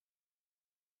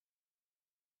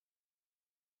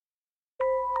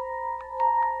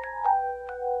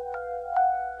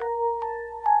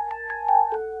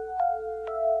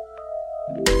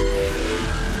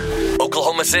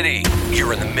Oklahoma City.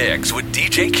 You're in the mix with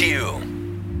DJ Q.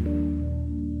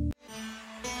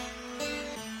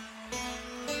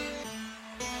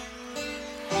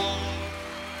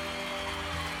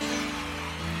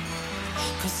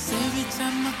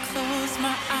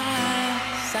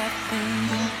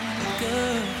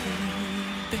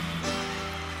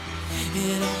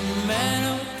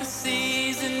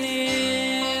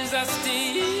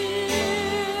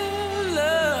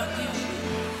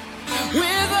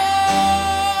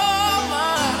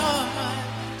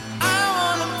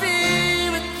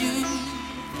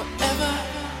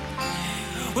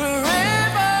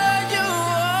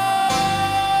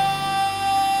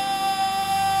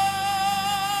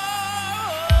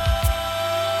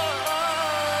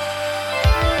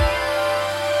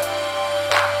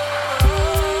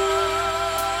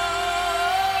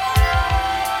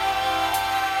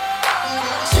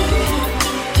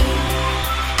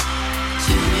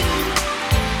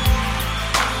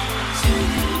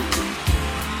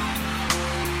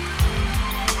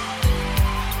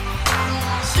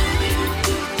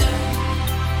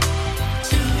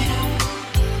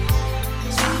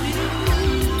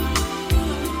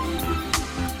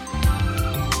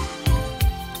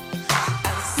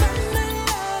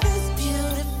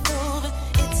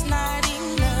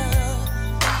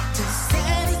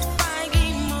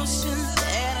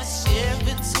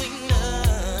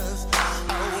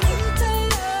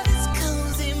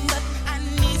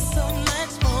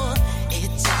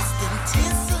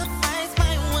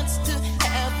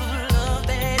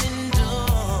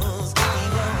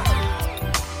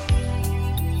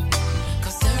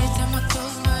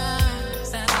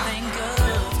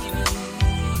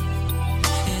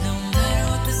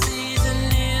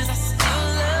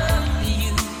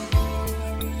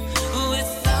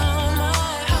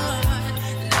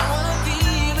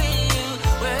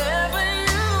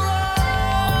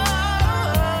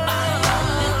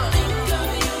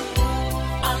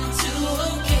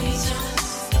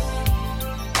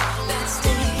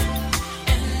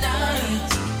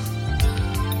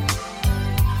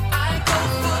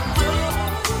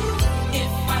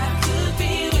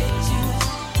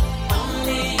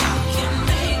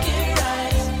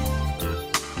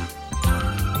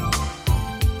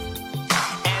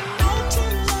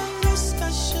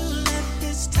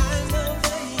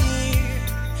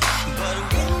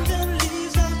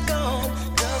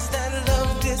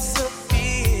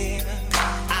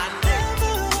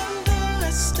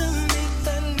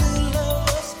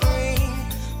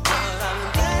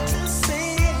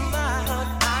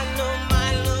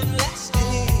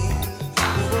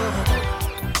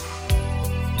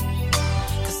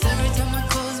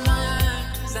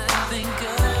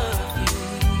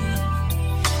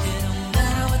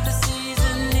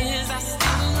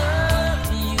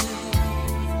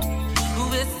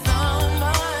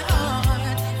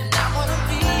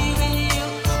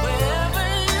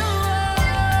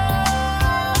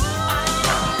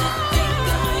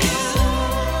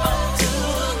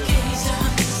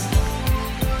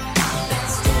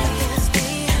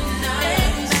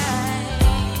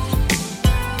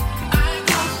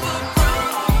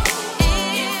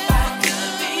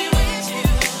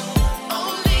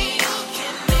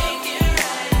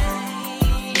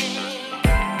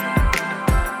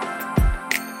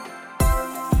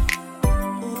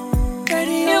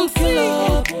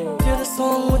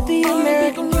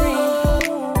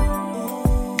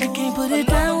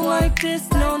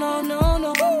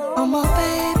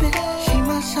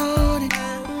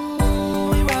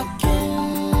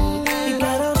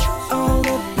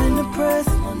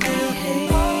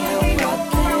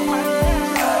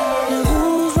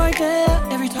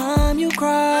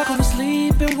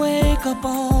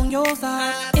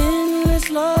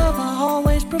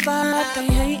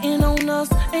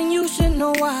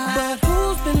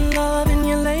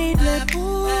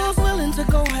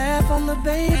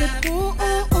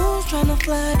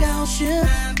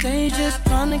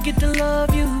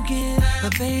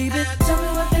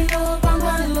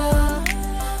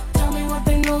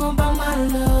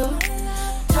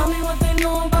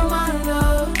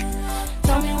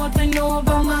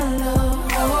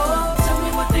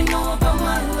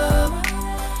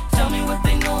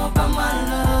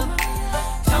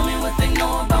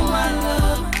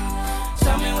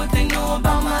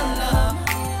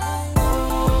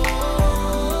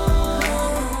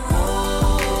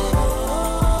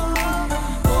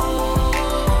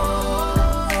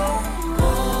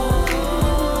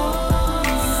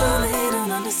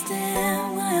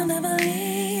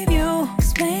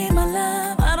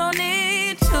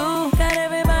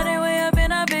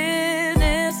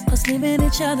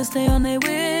 each other, stay on their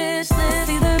wish list.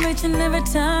 See them each and every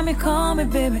time you call me,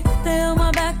 baby. They on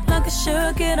my back like a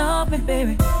shirt, get off me,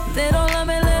 baby. They don't love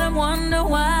me, let them wonder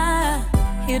why.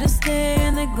 Here to stay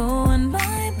and they're going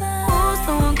bye-bye. Who's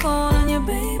the one calling you,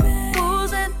 baby?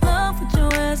 Who's in love with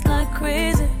your ass like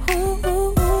crazy?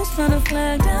 Who's trying to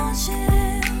flag down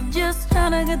shit? Just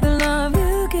trying to get the love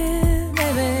you give,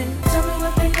 baby. Tell me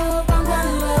what they know about my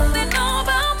love. They know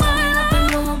about my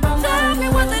love. Tell me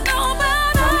what they know about my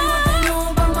love.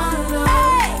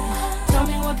 Tell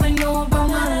me what they know about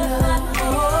my love.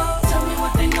 Tell me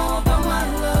what they know about my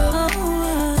love.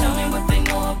 Tell me what they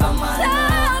know about my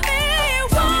love.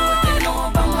 Tell me what they know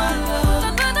about my love.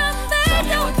 Tell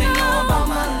me what they know about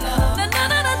my love. They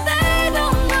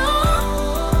don't know.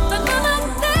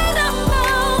 They don't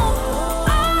know.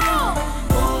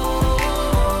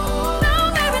 No,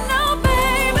 baby, no,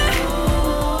 baby.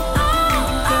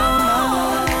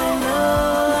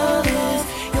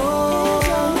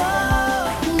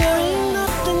 There ain't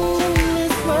nothing in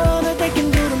this world that they can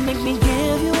do to make me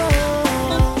give you up.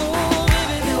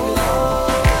 You'll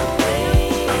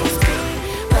always be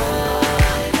my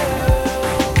girl.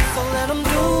 So let 'em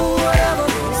do whatever,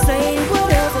 say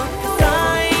whatever. 'Cause I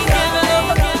ain't giving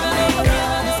up.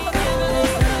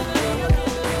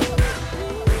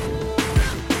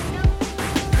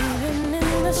 Even in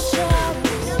the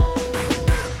shadows,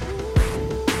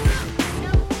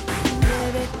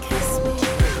 baby, kiss me.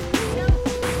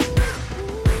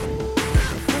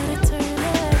 Before they turn the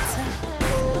lights out.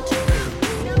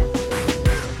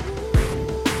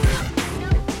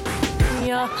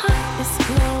 Your heart is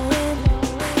glowing,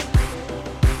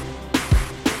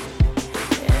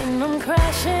 and I'm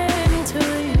crashing into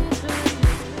you.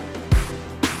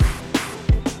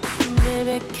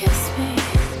 Baby, kiss me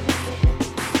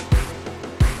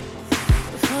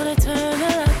before they turn the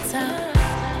lights out.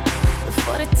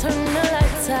 Before they turn the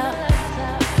lights out.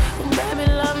 Baby,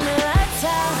 love me lights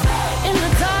out. In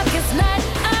the darkest night,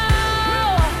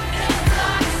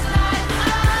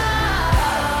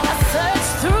 I search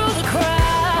through the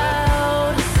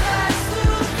crowd.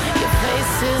 Your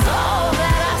face is all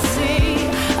that I see.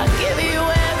 I give you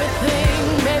everything.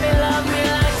 Baby, love me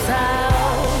lights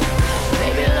out.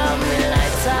 Baby, love me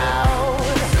lights out.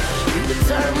 You can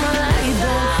turn my lights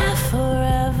out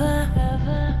forever.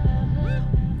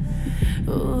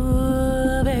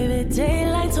 Ooh, baby,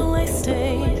 daylight's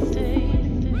wasting.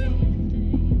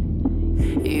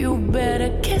 You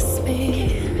better kiss me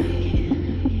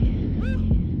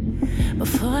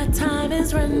before time is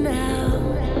run out.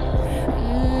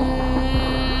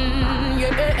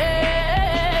 Yeah.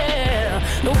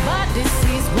 Nobody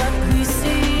sees what we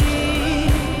see.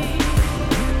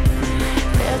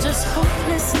 They're just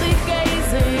hopelessly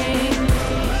gazing.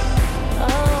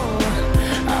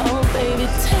 Oh, baby,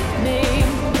 take me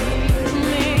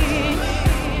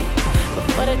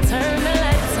before they turn the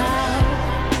lights out.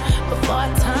 Before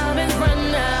time is run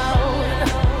out.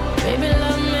 Baby,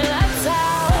 love me lights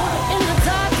out. In the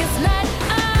darkest night,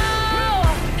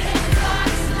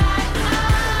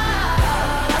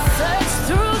 I search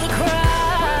through the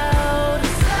crowd.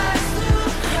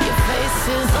 Your face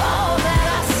is all that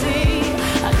I see.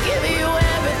 I give you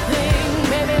everything.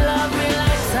 Baby, love me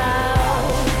lights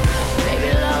out.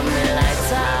 Baby, love me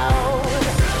lights out.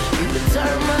 You can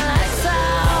turn my lights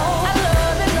out. I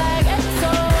love it like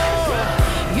EXO.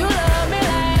 You love me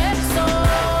like EXO.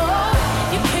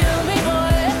 You kill me,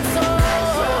 boy, EXO.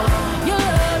 You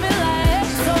love me like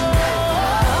EXO.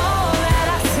 All that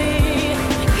I see.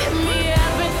 Give me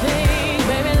everything.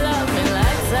 Baby, love me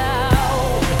lights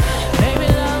out. Baby,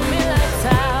 love me lights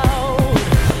out.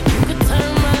 You can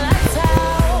turn my lights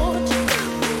out.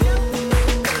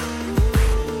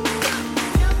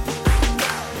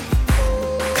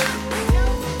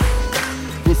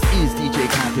 This is DJ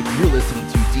Contact. You're listening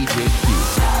to DJ Q.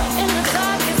 In the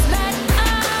darkest night,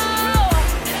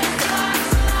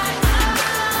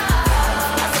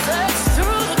 I search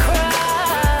through the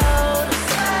crowd.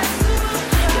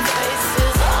 Your face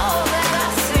is all that I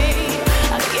see.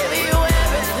 I give you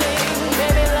everything.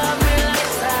 Baby, love me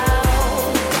lights out.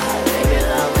 Baby,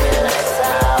 love me lights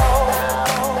out.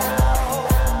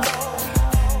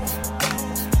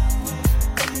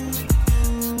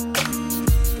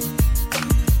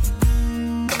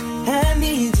 I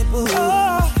need you, boo. I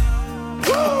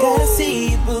gotta see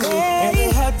you, boo. And the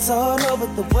hearts all over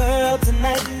the world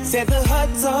tonight. Said the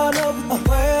hearts all over the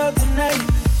world tonight.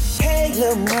 Hey,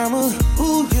 little mama,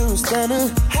 ooh, you're a stunner.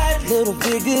 Hot little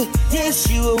figure, yes,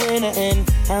 you a winner. And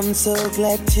I'm so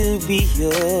glad to be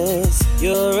yours.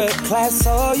 You're a class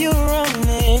all your own.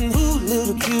 And ooh,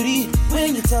 little cutie,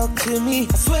 when you talk to me,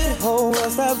 I swear the whole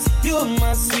world stops. You're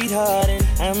my sweetheart, and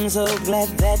I'm so glad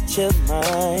that you're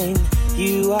mine.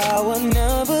 You are one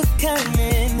of a kind,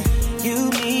 and you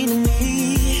mean to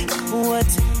me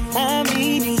what I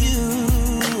mean to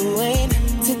you. And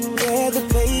together,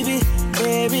 baby,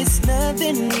 there is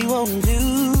nothing we won't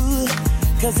do.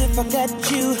 Cause if I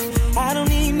got you, I don't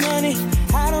need money,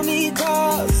 I don't need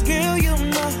cars, girl, you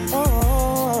know.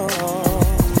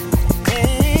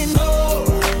 And oh,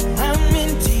 I'm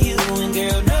into you, and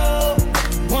girl, no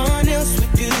one else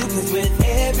would do. Cause with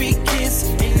every kiss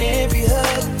and every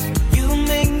hug, you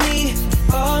make me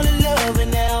fall in love.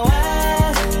 And now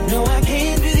I know I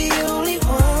can't be the only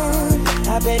one.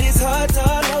 I bet it's hearts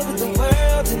all over the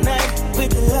world tonight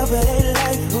with the love of their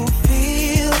life who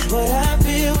feel what I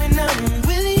feel when I'm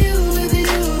with you, with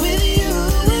you, with you,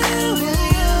 with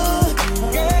you,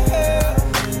 girl.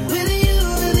 With you,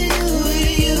 with you, with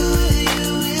you, with you,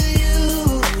 with you,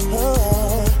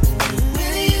 oh.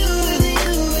 With you, with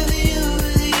you, with you,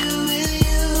 with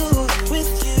you,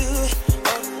 with you,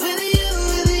 with you,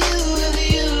 with you, with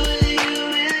you,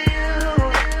 with you.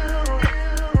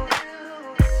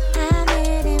 I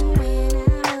met him when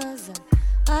I was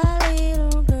a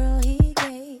little girl.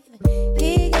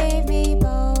 He gave me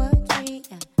poetry.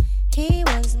 He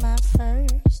was my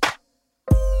first.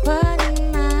 But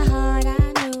in my heart I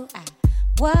knew I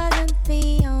wasn't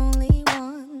the only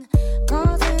one.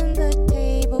 'Cause when the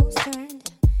tables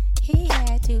turned, he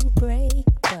had to break.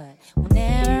 But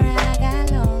whenever I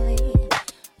got lonely,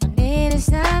 I needed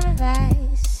some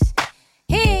advice.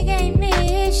 He gave me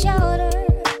his shoulder.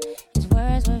 His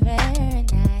words were very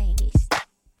nice.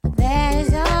 But that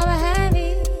is all behind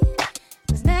me.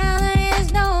 'Cause now there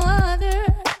is no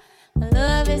other. My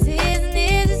love is his and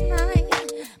his is mine.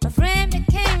 My friend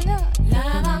became the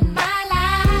love of my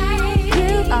life.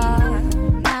 You are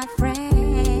my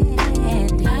friend,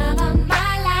 love of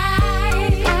my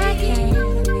life. I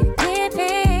can't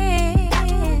depend,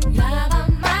 love of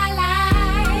my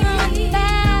life.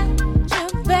 Without you,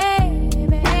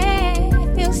 baby, it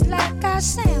feels like I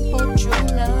sampled true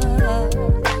love.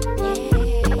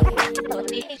 Yeah, no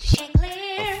need to shake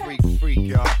clear. A freak,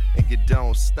 y'all, and you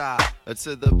don't stop.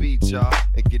 To the beat, y'all,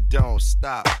 and you don't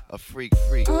stop. A freak.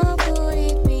 Or could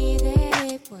it be that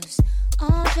it was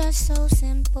all just so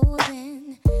simple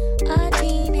then? A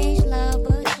teenage love,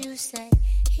 but you say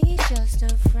he's just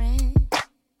a friend.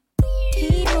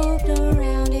 He moved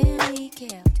around and we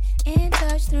kept in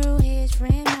touch through his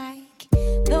friend Mike.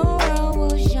 The world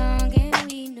was young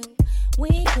and we knew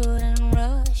we couldn't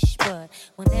rush. But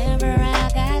whenever I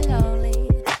got lonely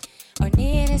or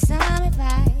needed some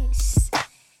advice,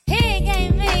 he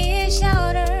gave me his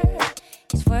shoulder.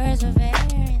 His words were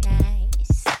very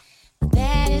nice. But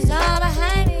that is all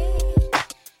behind me.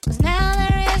 'Cause now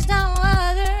there is no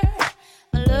other.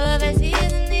 My love is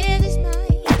his and his is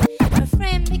mine. My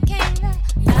friend became the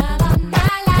love of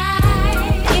my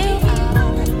life. You are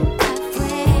my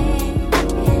friend,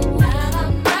 love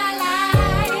of my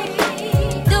life.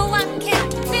 The one can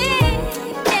be,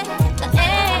 yeah, the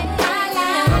end of my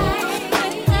life.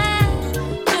 Without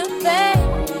you,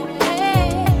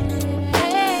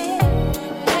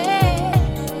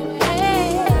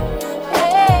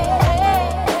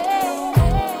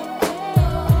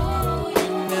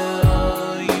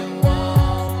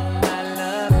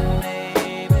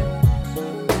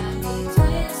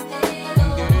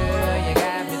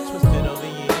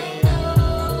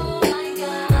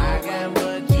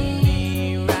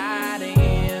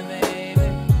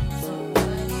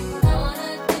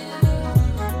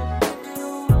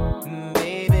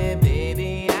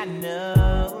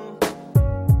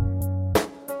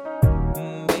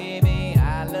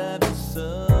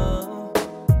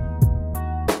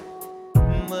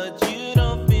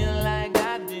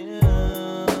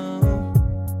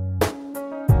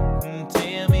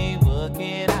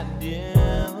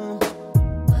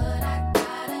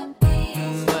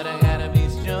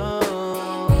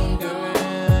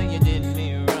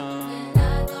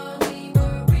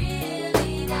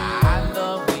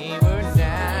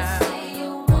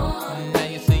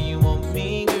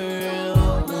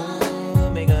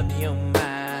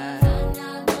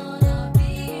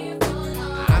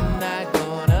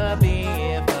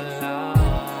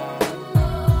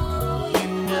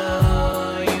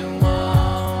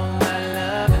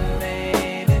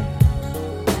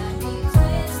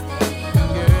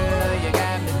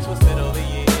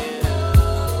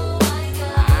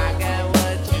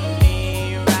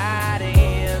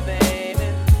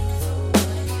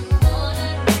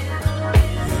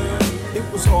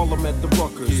 Harlem at the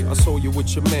Ruckers. I saw you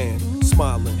with your man.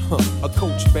 smiling, a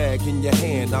Coach bag in your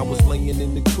hand. I was laying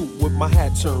in the coupe with my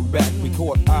hat turned back. We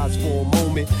caught eyes for a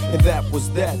moment, and that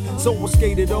was that. So I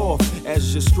skated off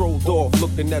as you strolled off,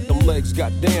 looking at them legs.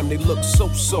 Goddamn, they look so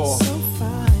soft.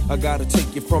 I gotta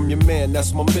take you from your man,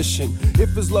 that's my mission.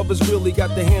 If his lovers really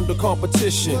got to handle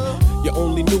competition, you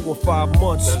only knew him 5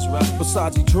 months.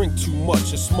 Besides, he drink too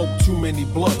much and smoke too many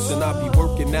blunts. And I be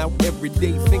working out every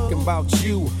day thinking about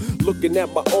you, looking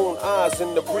at my own eyes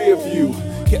in the rear view,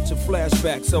 catching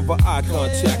flashbacks of our eye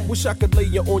contact. Wish I could lay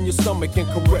you on your stomach and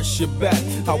caress your back.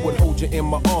 I would hold you in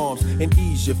my arms and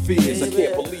ease your fears. I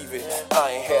can't believe it,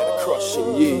 I ain't had a crush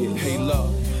in years. Hey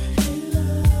love,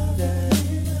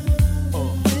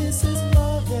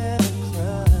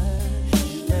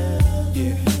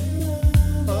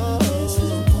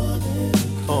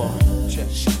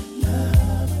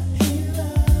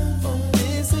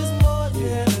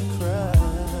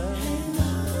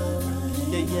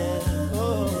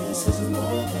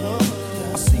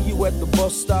 at the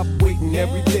bus stop waiting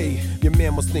every day. Your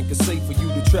man must think it's safe for you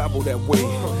to travel that way.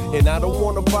 And I don't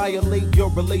wanna violate your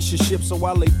relationship, so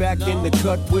I lay back in the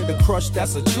cut with a crush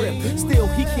that's a trip. Still,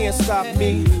 he can't stop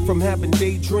me from having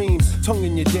daydreams,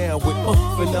 tonguing you down with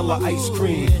vanilla ice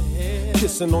cream,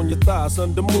 kissing on your thighs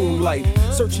under moonlight,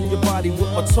 searching your body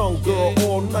with my tongue, girl,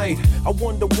 all night. I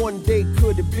wonder one day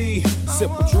could it be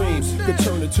simple dreams could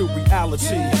turn into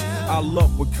reality. Our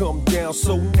love would come down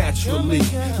so naturally.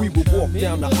 We would walk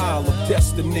down the aisle of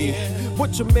destiny.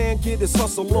 What your man get his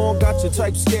hustle on, got your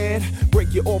type scared.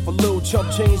 Break you off a little chump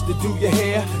change to do your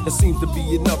hair. It seems to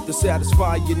be enough to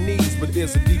satisfy your needs, but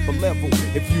there's a deeper level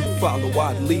if you follow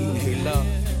I'd lead. Hey love,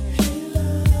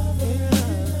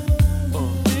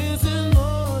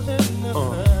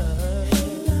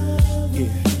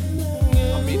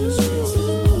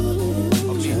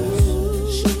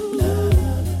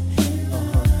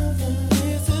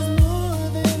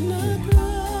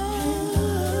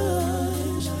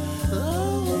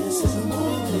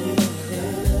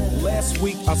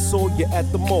 I saw you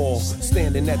at the mall,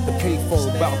 standing at the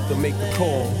payphone, about to make a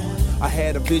call. I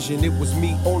had a vision, it was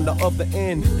me on the other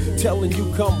end, telling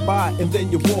you come by, and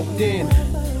then you walked in.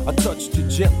 I touched you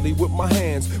gently with my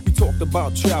hands. We talked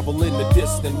about travel in the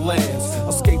distant lands,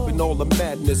 escaping all the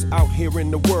madness out here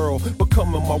in the world,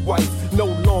 becoming my wife, no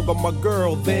longer my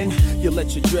girl. Then you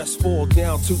let your dress fall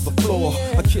down to the floor.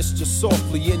 I kissed you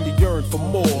softly and you yearned for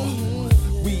more.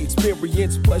 We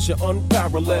experienced pleasure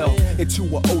unparalleled. Into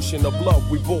an ocean of love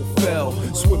we both fell,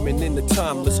 swimming in the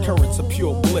timeless currents of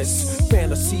pure bliss.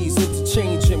 Fantasies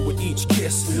interchanging with each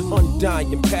kiss.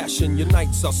 Undying passion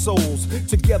unites our souls.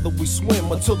 Together we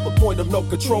swim until the point of no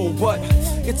control. But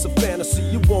it's a fantasy,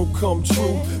 it won't come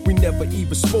true. We never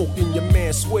even spoke and your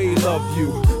man sway love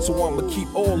you. So I'ma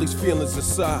keep all these feelings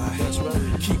inside.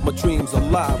 Keep my dreams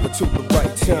alive until the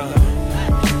right time.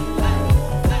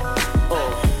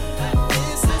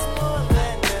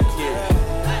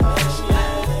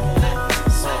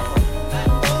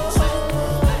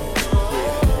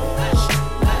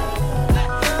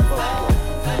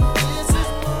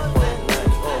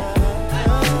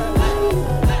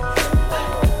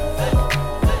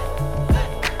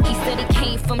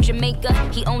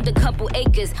 He owned a couple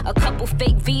acres, a couple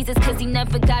fake visas, cause he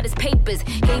never got his papers.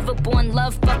 Gave up on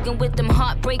love, fucking with them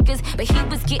heartbreakers, but he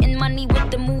was getting money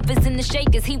with the movers and the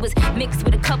shakers. He was mixed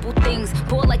with a couple things,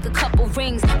 bought like a couple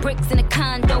rings, bricks in a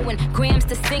condo and grams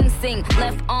to sing.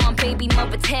 Left arm, baby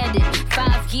mother tatted,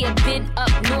 5-year bid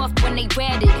up north when they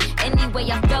ratted.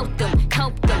 Anyway, I felt them,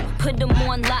 helped them, put them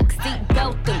on lock, seat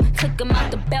belt them, took them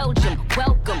out to Belgium,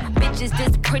 welcome. Bitches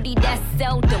this pretty, that's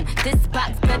seldom. This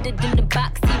box better than the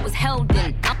box he was held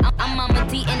in. I'm Mama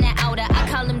D in the outer. I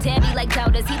call him daddy like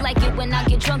doubters. He like it when I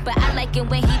get drunk, but I like it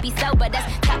when he be sober. That's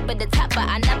top of the top, but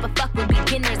I never fuck with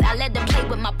beginners. I let them play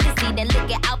with my pussy, then lick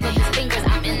it out with his fingers.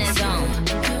 I'm in the zone.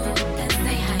 That's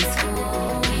they high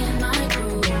school. Me and my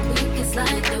crew, we can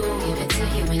slide through. Give it to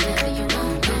you whenever you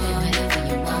want, do it whenever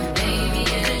you want, baby.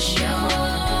 It's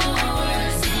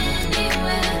yours.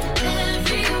 Anywhere,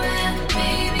 everywhere,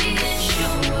 baby. It's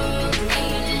your world,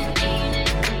 ain't it?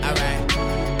 Alright.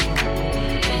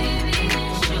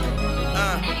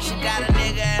 She got a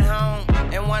nigga at home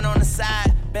and one on the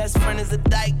side. Best friend is a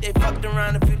dyke. They fucked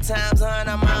around a few times, her and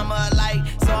her mama alike.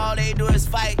 So all they do is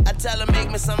fight. I tell her make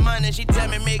me some money, she tell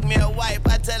me make me a wife.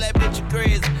 I tell that bitch you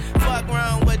crazy, fuck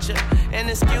wrong with you. And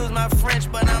excuse my French,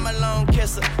 but I'm a lone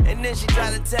kisser. And then she try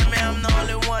to tell me I'm the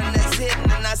only one that's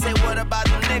hitting. And I say what about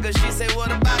them niggas? She say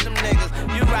what about them niggas?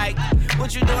 You right,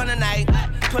 what you doing tonight?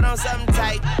 Put on something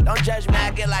tight, don't judge me,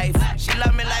 I get life. She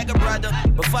love me like a brother,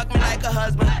 but fuck me like a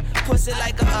husband. Pussy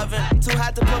like an oven, too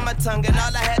hot to put my tongue in.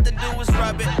 All I had to do was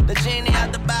rub it, the genie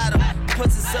out the bottle.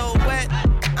 pussy so wet,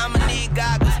 I'ma need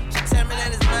goggles. She tell me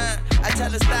that it's mine. I tell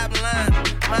her stop lying.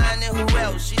 Mine and who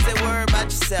else? She said word about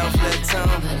yourself, little Tom.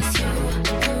 But it's you,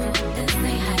 this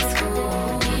ain't high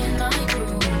school. Me and my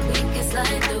crew, we can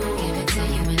slide through. Give it to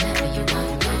you whenever you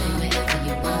want, whenever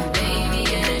you want, baby.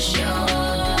 It's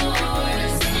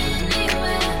yours.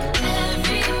 Anywhere,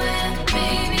 everywhere,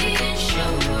 baby. It's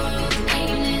your world,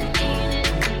 ain't it? Baby,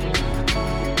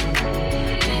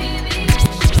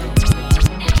 it's your world, ain't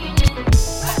it?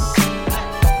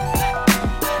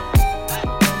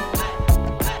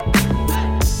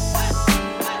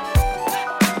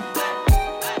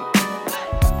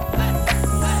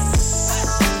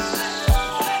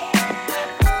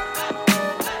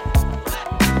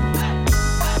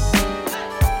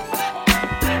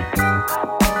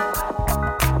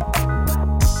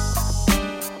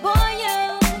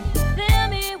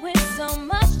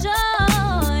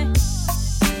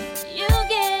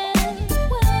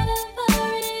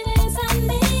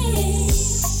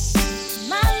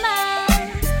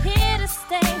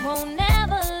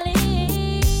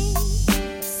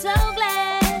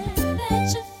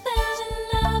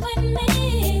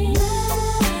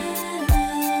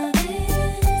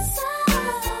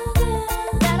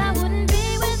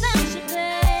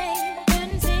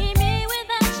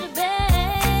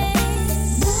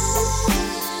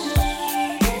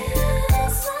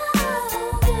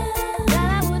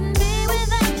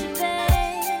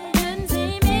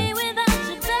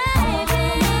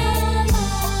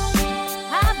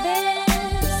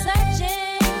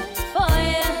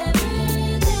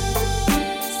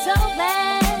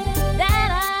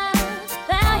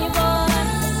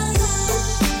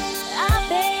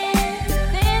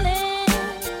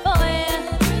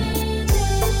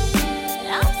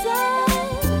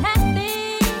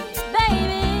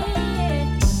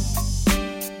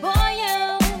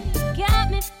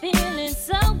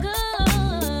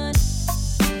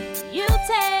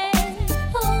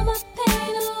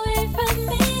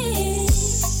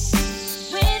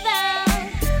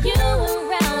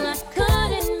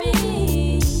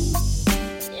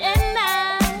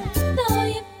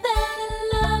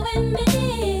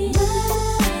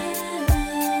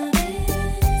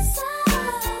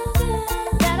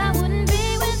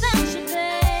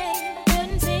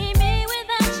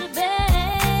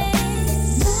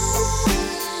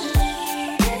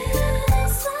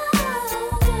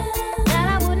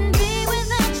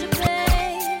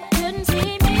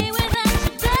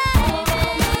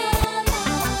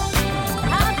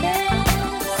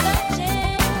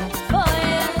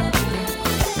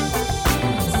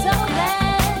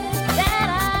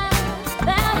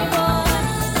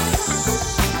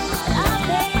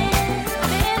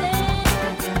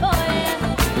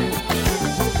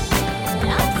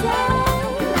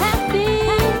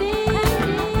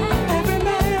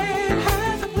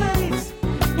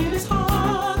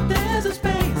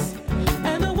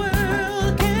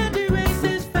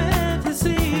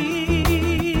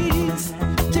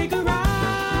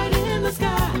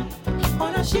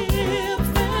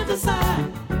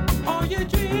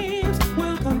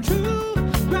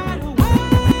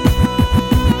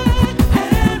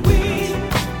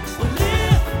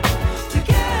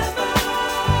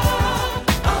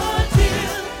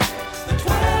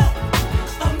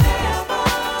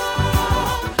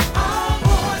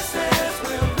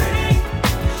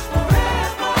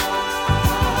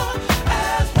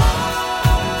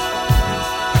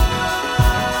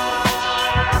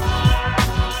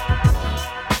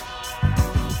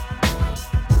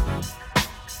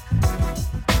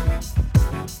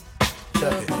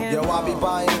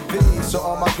 So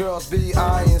all my girls be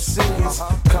eyeing C's.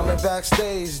 Coming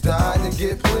backstage, dying to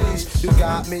get pleased. You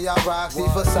got me, I rock the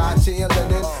Versace and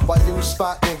linen. While you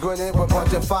spotting, grinning with a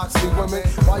bunch of foxy women.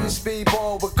 While you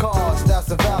speedball with cars, that's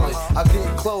the valley. I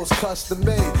get clothes custom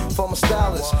made from a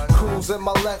stylist. Cruise in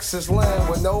my Lexus land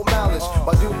with no malice.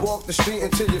 While you walk the street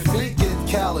until your feet get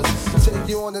callous. Take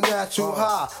you on the natural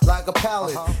high like a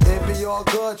pallet. It be all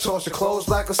good, toss your clothes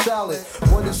like a salad.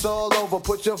 When it's all over,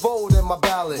 put your vote in my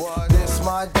ballot. This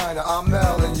my diner, I'm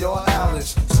Mel and you're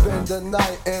Alice. Spend the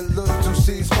night in Little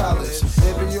C's Palace.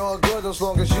 It be all good as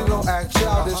long as you don't act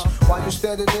childish. While you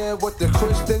standing there with the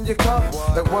crisp in your cup.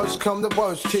 And worst come to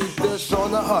worst, keep this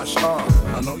on the hush.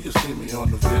 I know you see me on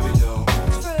the video.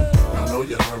 I know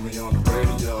you heard me on the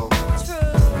radio.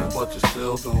 But you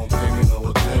still don't pay me no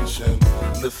attention.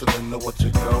 Listening to what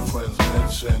your girlfriends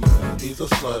mention. He's a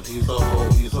slut, he's a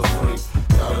hoe, he's a freak.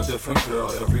 Got a different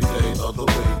girl every day of the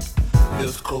week.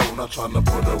 It's cool, not trying to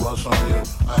put a rush on you.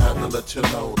 I had to let you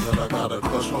know that I got a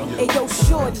crush on you. Hey yo,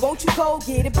 shorty, won't you go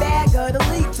get a bag of the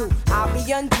lethal? I'll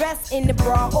be undressed in the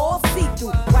bra, all see-through.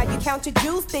 While you count your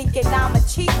jewels, thinking I'ma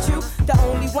cheat you. The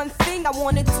only one thing I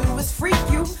wanna do is freak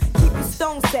you. Keep your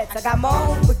stone sets, I got my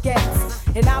own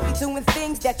baguettes. And I'll be doing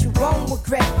things that you won't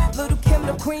regret. Little Kim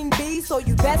the queen bee, so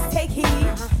you best take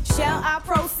heed. Shall I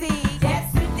proceed?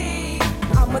 Yes, indeed.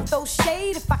 I'ma throw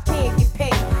shade if I can't get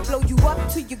paid. Blow you up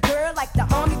to your girl like the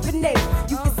army grenade.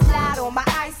 You can slide on my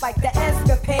ice like the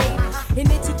escapade. And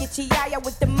then you get your yaya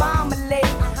with the marmalade.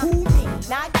 Who me?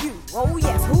 Not you. Oh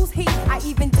yes, who's he? I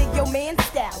even dig your man's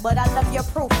style, but I love your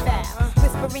profile.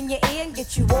 Whisper in your ear and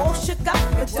get you all shook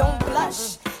up, but don't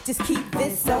blush. Just keep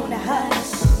this on the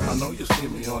hush. I know you see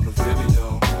me on the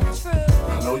video. True.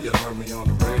 I know you heard me on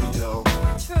the radio.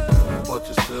 True. But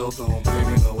you still don't pay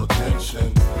me no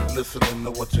attention. Listening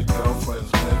to what your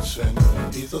girlfriends mention.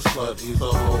 He's a slut, he's a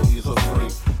hoe, he's a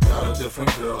freak. Got a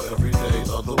different girl every day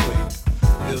of the week.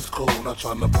 It's cool, not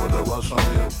trying to put a rush on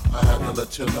you. I had to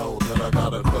let you know that I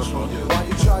got a crush on you. While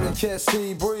you trying to catch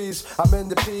sea breeze, I'm in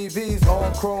the PVs, all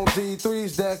chrome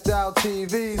D3s, decked out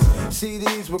TVs,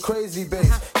 CDs with crazy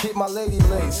bass. Keep my lady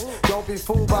lace. Don't be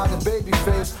fooled by the baby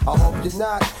face. I hope you're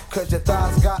not, cause your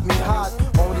thighs got me hot.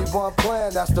 Only one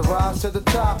plan, that's the rise to the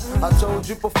top. I told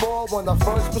you before when I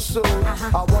first pursued,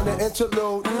 I want an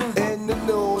interlude in the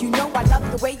nude. You know I love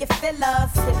the way you feel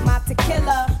us. Sip my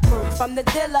tequila, work from the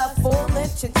dealer,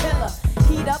 full-length chinchilla.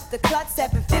 Heat up the clutch,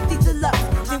 750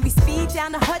 deluxe. Then we speed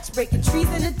down the hutch, breaking trees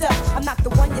in the Dutch. I'm not the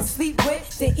one you sleep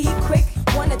with, then eat quick.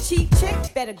 Want a cheap chick?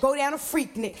 Better go down a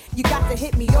freak nick. You got to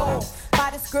hit me off. Buy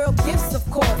this girl gifts, of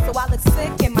course. So I look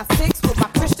sick in my six with my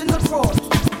Christian across.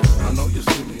 I know you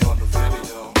see me on the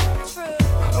video. True.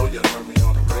 I know you heard me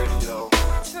on the radio.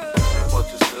 True. But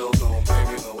you still don't pay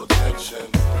me no attention.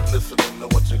 Listening to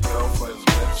what your girlfriends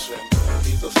mention.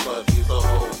 He's a slut, he's a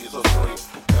hoe, he's a freak.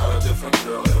 Got a different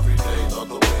girl every day of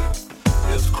the week.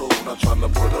 It's cool, not trying to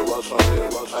put a rush on you.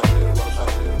 Rush on you, rush on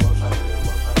you, rush on you,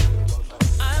 rush on you, rush on you.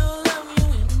 I'll love you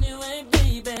anyway,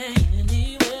 baby.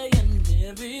 Any way and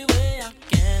every way I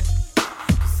can.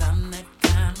 'Cause I'm that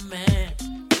kind of man.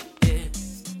 Yeah.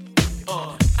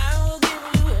 I'll give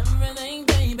you everything,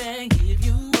 baby. Give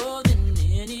you more than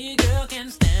any girl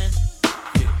can stand.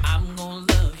 I'm gonna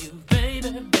love you, baby,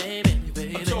 baby,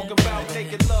 baby. I'm talking about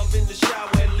naked love in the shower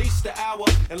at least an hour.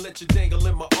 And let you dangle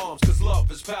in my arms, cause love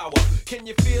is power. Can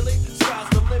you feel it? Sky's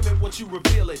the limit once you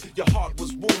reveal it. Your heart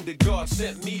was wounded, God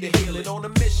sent me to heal it. On a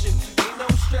mission, ain't no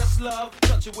stress, love.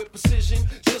 Touch it with precision,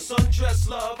 just undress,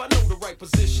 love. I know the right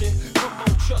position. Come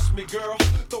on, trust me, girl.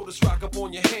 Throw this rock up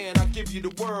on your hand, I'll give you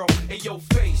the world. In your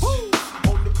face. Woo!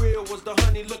 On the grill was the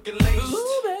honey looking lace.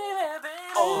 Ooh, baby,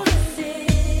 baby.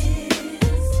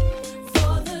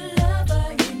 For the lover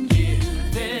in you,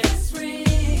 this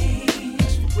ring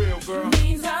Real girl.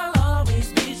 means I'll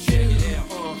always be true.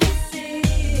 This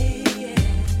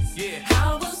is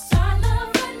how we'll start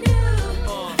loving you.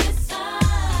 This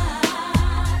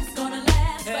time's gonna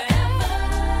last forever.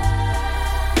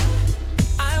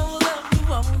 I will love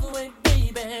you all the way,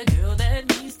 baby. Girl, that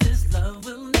means this love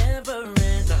will never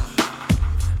end.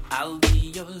 I'll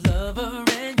be your lover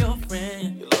and your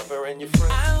friend. Your lover and your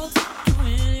friend. I'll take you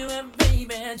anywhere,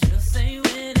 baby. Just say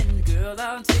when, and girl,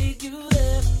 I'll take you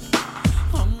there.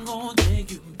 I'm gonna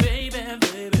take you, baby,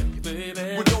 baby, baby.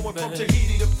 We're going from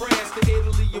Tahiti to France to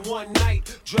Italy in one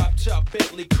night. Drop top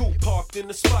Bentley coupe parked in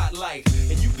the spotlight.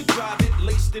 And you can drive it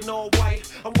laced in all white.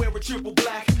 I'm wearing triple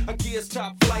black, a gear's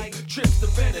top flight. Trips to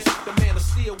Venice, the man of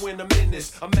steel when I'm in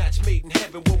this. A match made in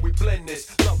heaven when we blend this.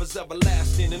 Love is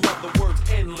everlasting, in other words,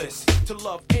 endless. To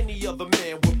love any other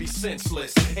man would be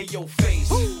senseless. Hey, yo,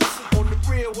 face. On the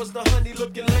grill was the honey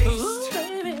looking laced. Ooh,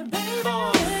 baby, baby.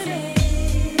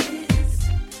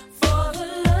 For the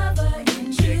lover in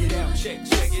you, Check it out, check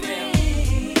it out.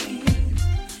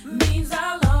 means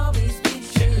I'll always be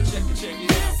true. Check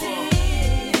it out. This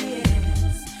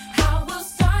is how we'll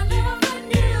start loving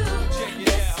you. Check it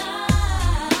This out.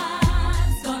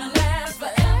 time's gonna last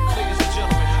forever. Ladies and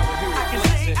gentlemen, how we I do can it.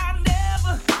 say I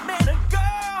never met a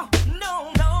girl, no,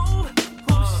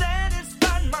 who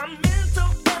satisfied my mental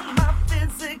and my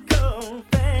physical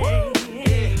thing.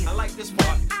 Yeah, I like this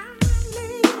part. I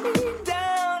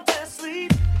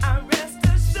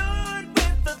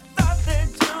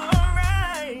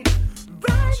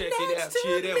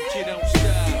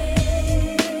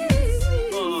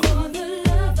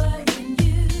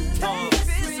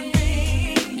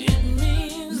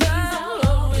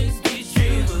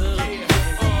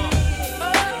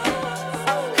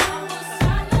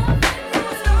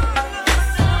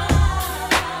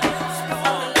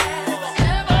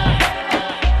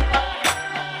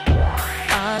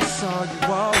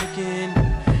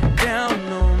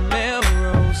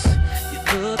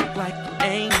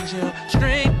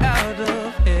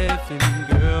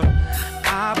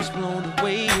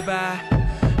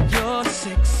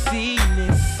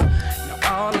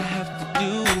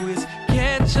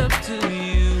up to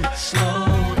you.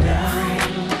 Slow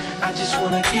down, I just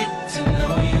wanna get to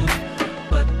know you.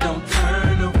 But don't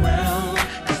turn around,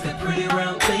 cause that pretty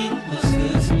round thing looks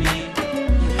good to me.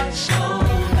 Slow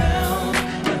down,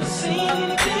 never seen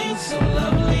anything so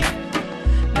lovely.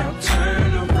 Now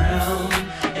turn around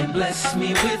and bless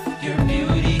me with your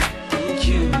beauty,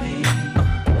 cutie. A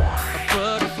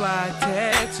butterfly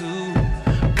tattoo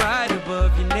right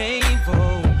above your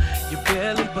navel. Your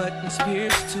belly button's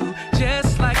pierced too,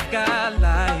 just like I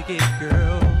like it,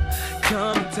 girl.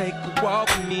 Come and take a walk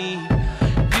with me.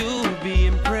 You'll be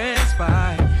impressed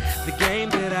by the game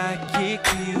that I kick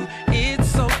to you. It's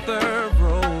so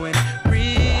thorough and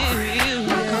real.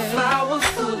 Like a flower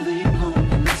fully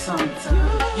bloom in the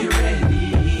summertime. You're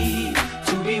ready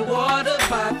to be watered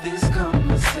by this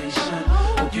conversation.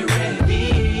 Hope you're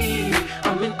ready.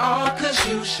 I'm in awe cause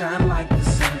you shine like the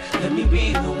sun. Let me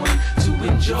be the one to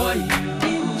enjoy you.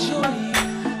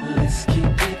 Let's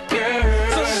kick it,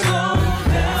 girl. So slow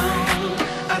down,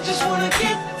 I just wanna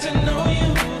get to know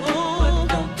you. But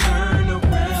don't turn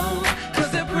around, cause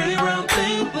that pretty round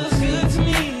thing looks good to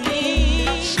me.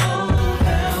 Slow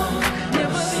down,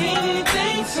 never seen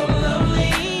anything so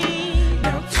lovely.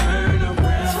 Now turn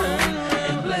around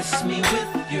and bless me with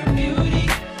your beauty,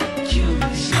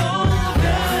 cutie. Slow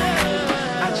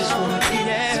down, I just wanna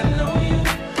get to know you.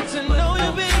 To know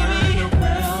you, baby. Turn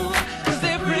around, cause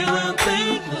that pretty round thing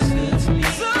looks good to me.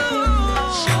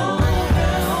 Slow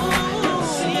down, never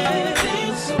seen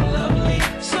anything so lovely.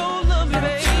 So lovely,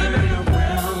 baby. Turn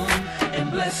around and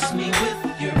bless me with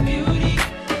your beauty,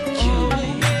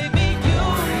 cutie. Baby, you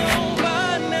know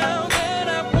by now that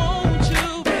I want you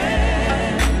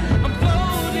bad. I'm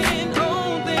floating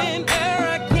on thin air,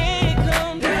 I can't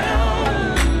come down.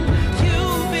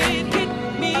 Cupid hit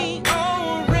me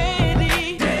already.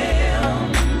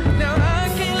 Damn, now I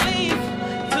can't leave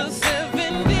till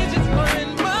 7 digits are in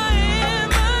my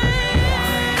hand,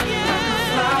 yeah.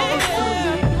 Flower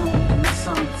fully bloom in the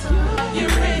summertime.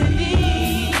 You're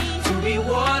ready to be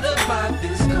watered by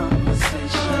this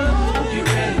conversation. Hope you're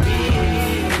ready.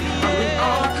 I'm in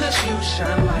awe cause you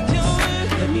shine like the sun.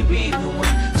 Let me be the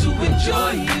one to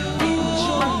enjoy you.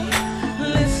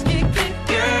 Let's kick it,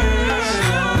 girl.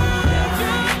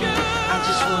 I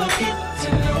just wanna get to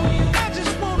know you. I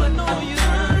just wanna know you,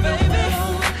 baby.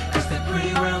 Cause that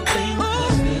pretty round thing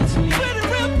looks good to me. Pretty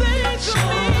round thing to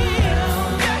me.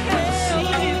 Never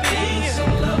seen anything so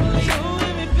lovely.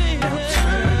 Now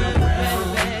turn around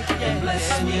and bless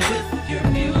me with your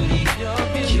beauty,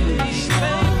 cutie.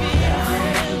 Slow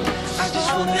down, I just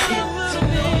wanna get to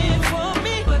know you.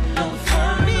 But don't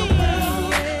turn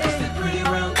around, cause that pretty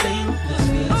round thing looks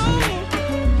good to me.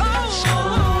 Slow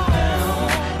down,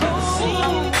 never seen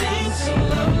anything so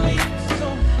lovely.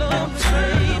 Now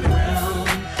turn around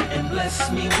and bless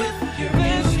me with your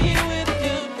beauty,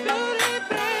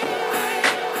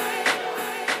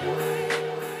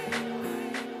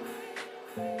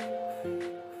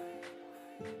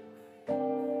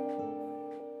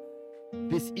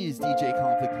 This is DJ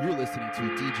Conflict. You're listening to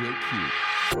DJ Q.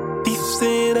 Beef's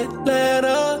in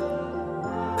Atlanta,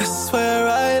 that's where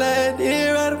I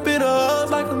landed. Right up in her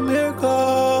arms like a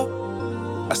miracle.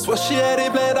 I swear she had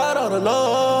it planned out all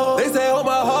along. They say hold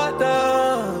my heart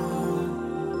down.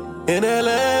 In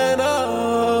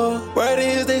Atlanta, word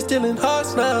is they stealing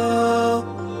hearts now.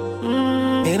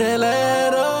 In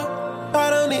Atlanta, I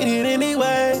don't need it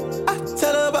anyway. I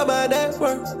tell her about my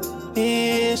network,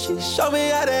 and she show me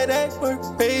how that network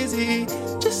crazy.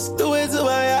 Just do it till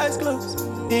my eyes close,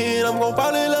 and I'm gon'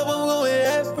 fall in love. I'm going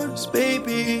head first,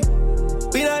 baby.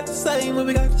 We not the same, but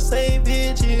we got the same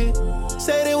vision.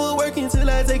 Said it would work until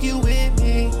I take you with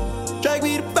me. Drag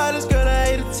me to bottles, girl, I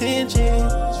hate attention.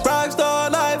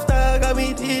 Rockstar lifestyle got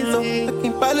me dizzy. I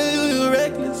can't follow you, you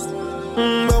reckless.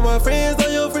 All my friends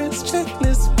on your friends'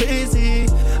 checklist, crazy.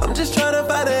 I'm just tryna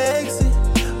find an exit.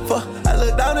 Fuck, I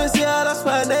look down and see I lost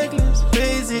my necklace,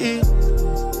 crazy.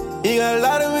 You got a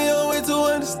lot of me on way to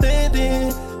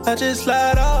understanding. I just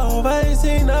slide off, I ain't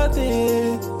seen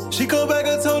nothing. She come back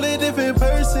a totally different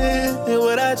person. And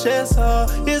what I just saw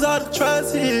is all the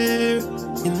trust here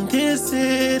in this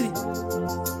city.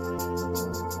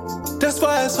 That's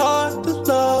why it's hard to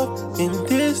love in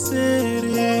this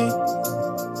city.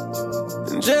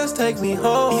 And just take me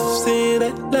home. You've seen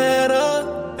Atlanta,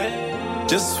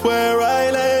 just where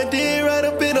I landed, right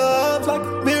up in her arms like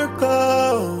a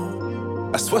miracle.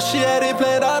 I swear she had it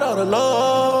planned out all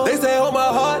along. They say hold my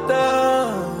heart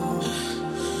down.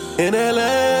 In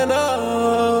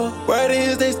Atlanta, word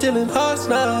is they stealing hearts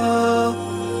now.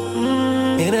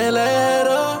 In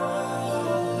Atlanta,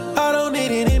 I don't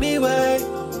need it anyway.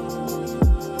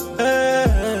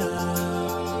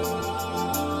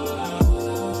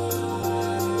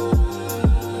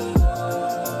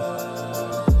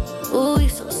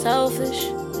 selfish.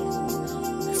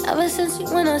 Cause ever since we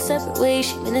went our separate ways,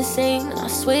 she been the same, and I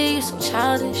swear you're so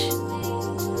childish.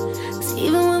 Cause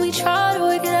even when we try to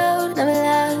work it out, it never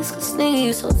lasts. Cause nigga,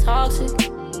 you so toxic.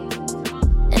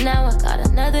 And now I got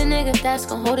another nigga that's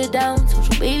gon' hold it down.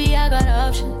 Told you, baby, I got an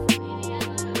option.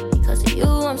 Because of you,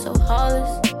 I'm so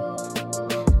heartless.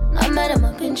 I met him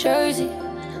up in Jersey.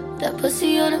 That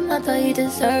pussy on him, I thought he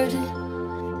deserved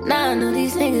it. Now I know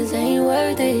these niggas ain't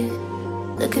worth it.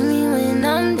 Look at me when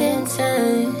I'm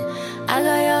dancing. I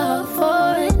got your heart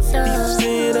for inside.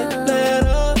 Seen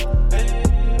Atlanta,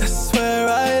 that's where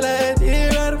I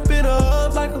landed. Right up in her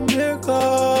arms like a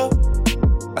miracle.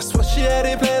 I swear she had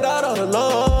it planned out all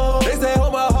along. They say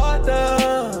hold my heart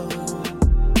down.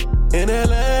 In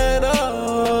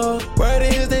Atlanta, word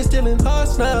is they stealing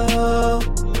hearts now.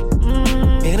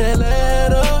 In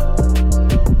Atlanta.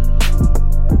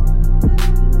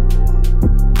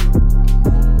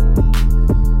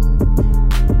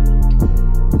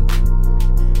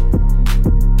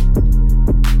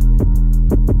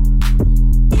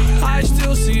 I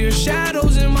still see your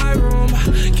shadows in my room.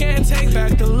 Can't take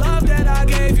back the love that I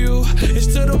gave you. It's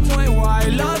to the point where I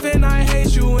love and I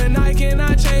hate you, and I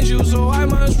cannot change you, so I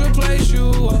must replace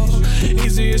you. Oh,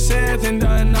 easier said than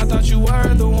done. I thought you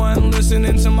were the one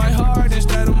listening to my heart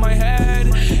instead of my head.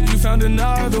 You found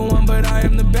another one, but I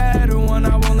am the better one.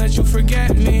 I won't let you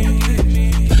forget me.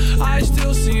 I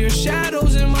still see your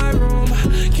shadows in my room.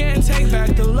 Can't take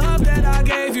back the love that I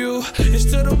gave you. It's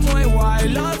to the point where I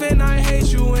love and I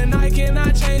hate you, and I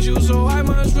cannot change you, so I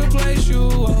must replace you.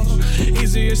 Oh,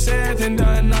 easier said than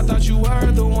done. I thought you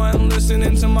were the one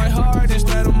listening to my heart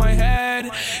instead of my head.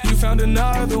 You found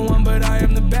another one, but I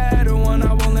am the better one.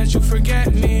 I won't let you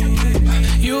forget me.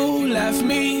 You left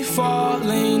me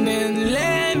falling and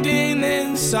landing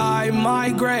inside my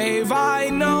grave. I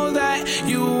know that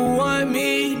you want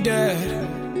me dead.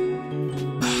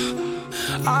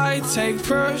 I take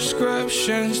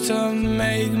prescriptions to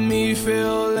make me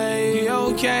feel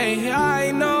A-okay.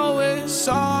 I know it's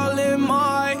all in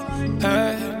my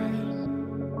head.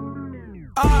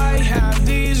 I have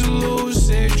these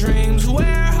lucid dreams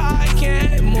where I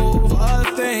can't move a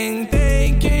thing,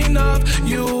 thinking of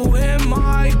you in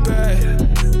my bed.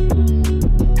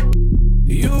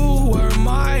 You were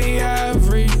my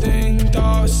everything,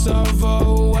 thoughts of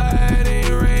a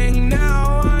wedding ring.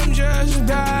 Now I'm just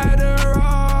better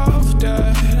off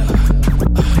dead.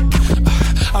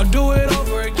 I'll do it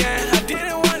over again. I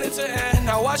didn't want it to end.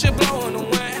 I watch it blow in the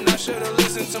wind. I should've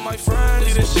listened to my friends.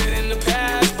 Leave this shit in the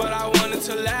past, but I wanted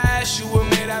to last. You were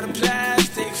made out of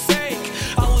plastic, fake.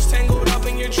 I was tangled up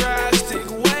in your drastic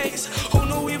ways. Who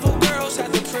knew evil girls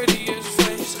had the prettiest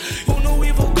face? Who knew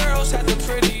evil girls had the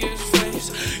prettiest face?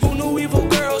 Who knew evil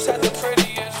girls had the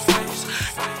prettiest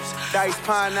face? Diced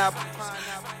pineapple.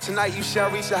 Tonight you shall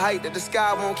reach a height that the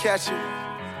sky won't catch you.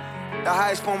 The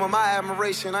highest form of my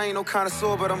admiration. I ain't no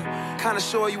connoisseur, but I'm kinda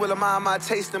sure you will admire my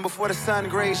tasting before the sun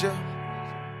graze you.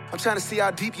 I'm trying to see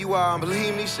how deep you are, and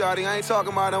believe me, shawty, I ain't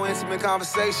talking about no intimate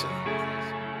conversation.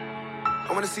 I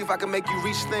wanna see if I can make you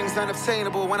reach things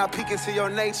unobtainable when I peek into your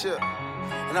nature.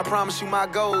 And I promise you my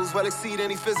goals will exceed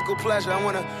any physical pleasure. I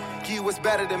wanna give you what's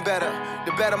better than better.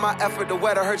 The better my effort, the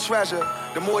wetter her treasure.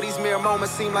 The more these mere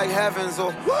moments seem like heavens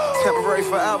or temporary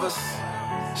forevers.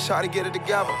 Shawty, get it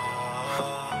together.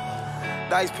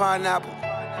 Diced pineapple.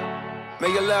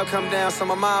 May your love come down so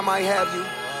my mind might have you.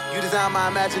 You design my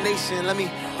imagination. Let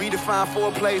me redefine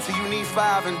foreplay till you need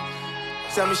 5. And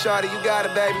tell me, shawty, you got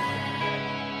it, baby.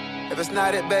 If it's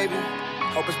not it, baby,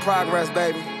 hope it's progress,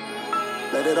 baby.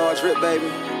 Let it all drip, baby.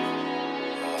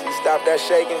 Stop that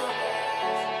shaking.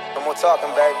 No more talking,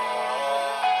 baby.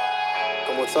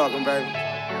 No more talking, baby.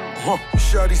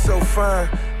 Shawty so fine,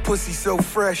 pussy so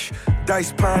fresh.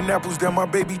 Diced pineapples that my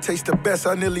baby taste the best.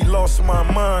 I nearly lost my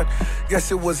mind.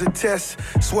 Guess it was a test.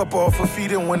 Swept off her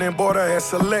feet and went and bought her at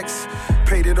Selects.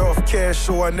 Paid it off cash,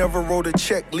 so I never wrote a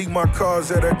check. Leave my cars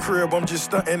at her crib, I'm just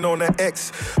stunting on the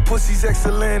X. Pussy's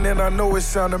excellent and I know it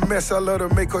sound a mess. I let her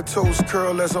make her toes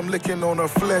curl as I'm licking on her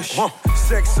flesh.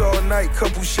 Sex all night,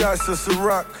 couple shots of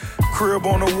Ciroc. Crib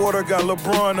on the water, got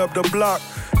LeBron up the block.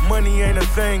 Money ain't a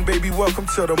thing, baby, welcome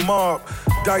to the mob.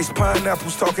 Diced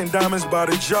pineapples, talking diamonds by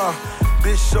the jar.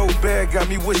 Bitch so bad, got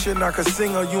me wishing I could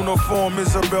sing a uniform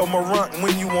Isabel Marant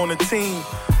when you on a team.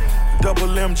 Double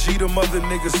MG, the mother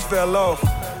niggas fell off.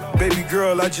 Baby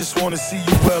girl, I just wanna see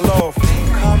you well off.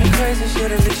 Call me crazy,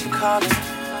 shit, at least you call it.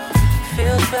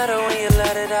 Feels better when you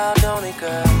let it out, don't it,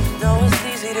 girl? Know it's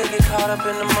easy to get caught up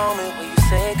in the moment when you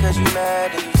say it cause you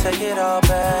mad, then you take it all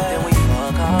back. Then we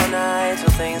fuck all night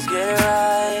till things get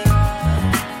right.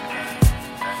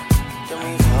 Then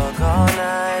we fuck all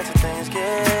night till things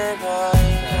get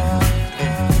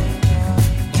right.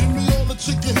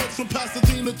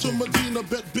 to Medina,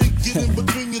 bet big, get in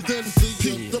between you, then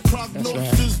get the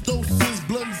prognosis, doses,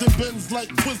 blends and bends like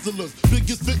Twizzlers.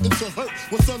 Biggest fitting to hurt,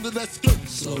 what's under that skirt?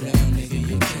 Slow down, nigga,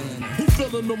 you're killing them. Who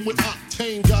filling them with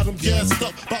octane, got them gassed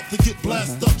up, about to get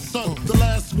blasted up, son. The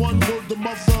last one, word the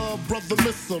mother, brother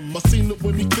miss him. I seen it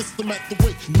when he kissed him at the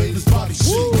wake, made his body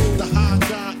shake. The high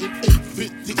guy in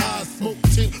 850, eyes smoke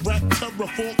tint, rap terror,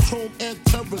 4 chrome and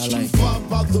terror. Shoot 5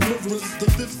 by the mirrors, the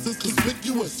 5th is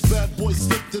conspicuous. Bad boy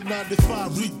slipped in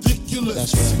 95,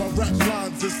 ridiculous. My rap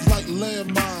lines is like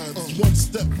landmines. One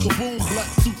step, kaboom, black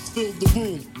suits fill the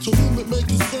room. To whom it may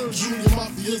concern, Junior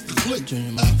Mafia's the clique.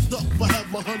 Act up, I have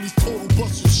my honeys total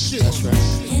bust your shit.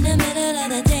 In the middle of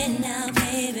the day now,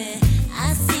 baby,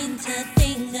 I seem to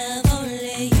think of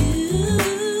only you.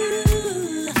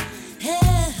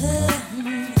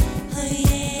 Oh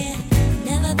yeah,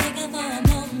 never thinking for a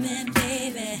moment,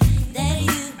 baby, that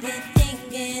you've been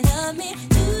thinking of me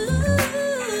too.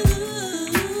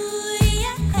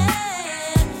 Yeah,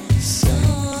 so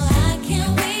I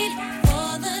can't wait for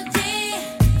the day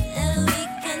that we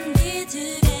can be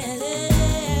together.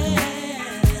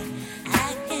 I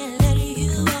can't let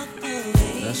you walk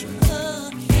away. That's right. Oh,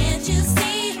 can't you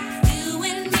see, you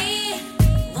and me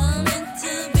were meant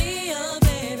to be your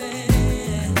baby,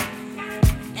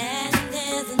 and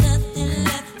there's nothing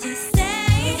left to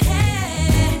say.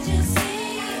 Can't you see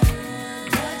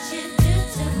what you do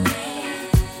to me?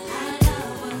 Our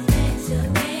love was meant to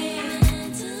be.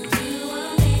 You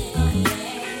were made for me.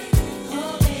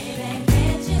 Oh baby,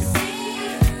 can't you see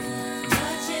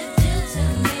what you do to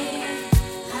me?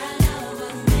 Our love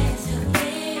was meant to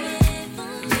be.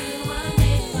 You were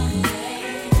made for me.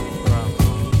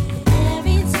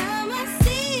 Every time I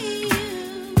see you,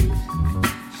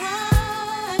 I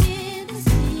get this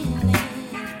feeling.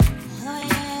 Oh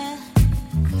yeah,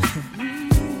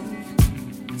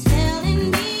 telling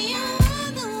me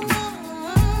you're the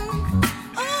one.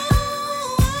 Oh,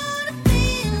 what a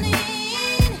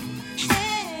feeling.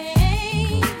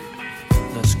 Hey,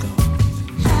 Let's go.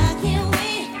 I can't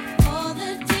wait for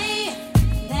the day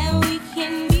that we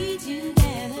can be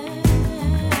together.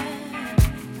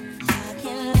 I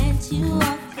can't let you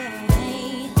walk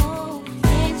away. Oh,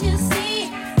 can't you see,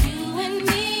 you and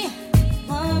me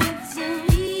were meant to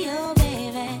be your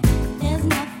baby. There's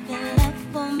nothing left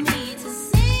for me to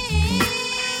say.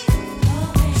 Oh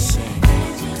baby,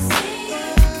 can't you see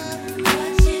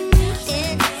what you do to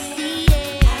me?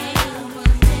 I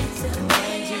was meant to be.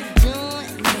 What you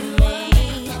doing to me?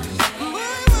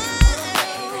 Boy, why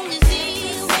you see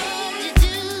what you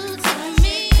do to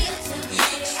me?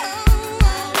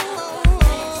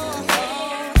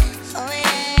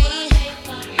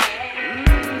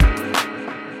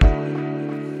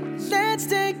 Let's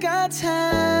take our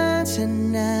time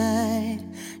tonight,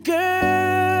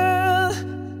 girl.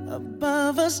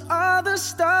 Above us, all the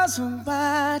stars are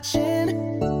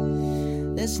watching.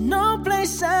 There's no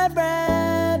place I'd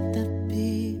rather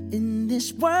be in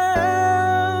this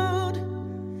world.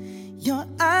 Your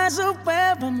eyes are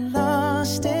where I'm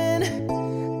lost in.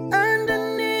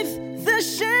 Underneath the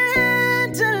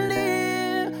chandelier,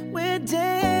 we're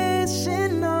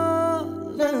dancing all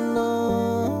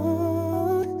alone.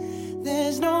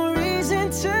 There's no reason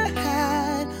to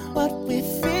hide what we're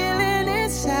feeling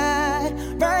inside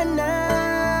right now.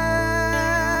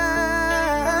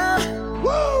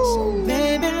 So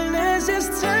baby, let's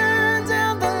just turn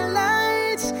down the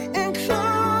lights and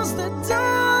close the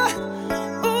door.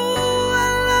 Ooh, I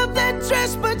love that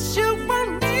dress, but you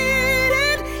won't need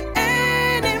it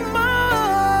anymore.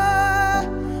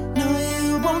 No,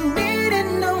 you won't need it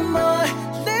no more.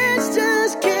 Let's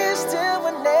just kiss till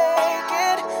we're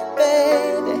naked,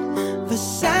 baby.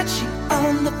 Versace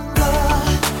on the floor.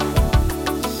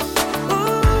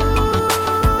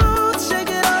 Ooh, take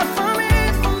it off for me,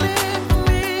 for me, for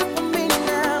me, for me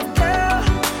now, girl.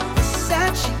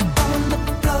 Versace on the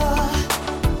floor.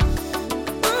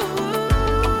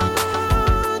 Ooh,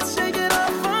 take it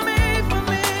off for me, for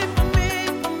me, for me,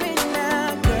 for me now,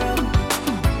 girl.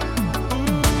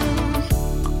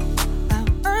 I'll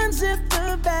unzip the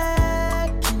bag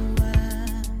and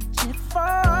watch it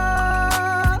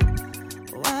fall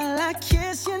while I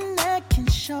kiss your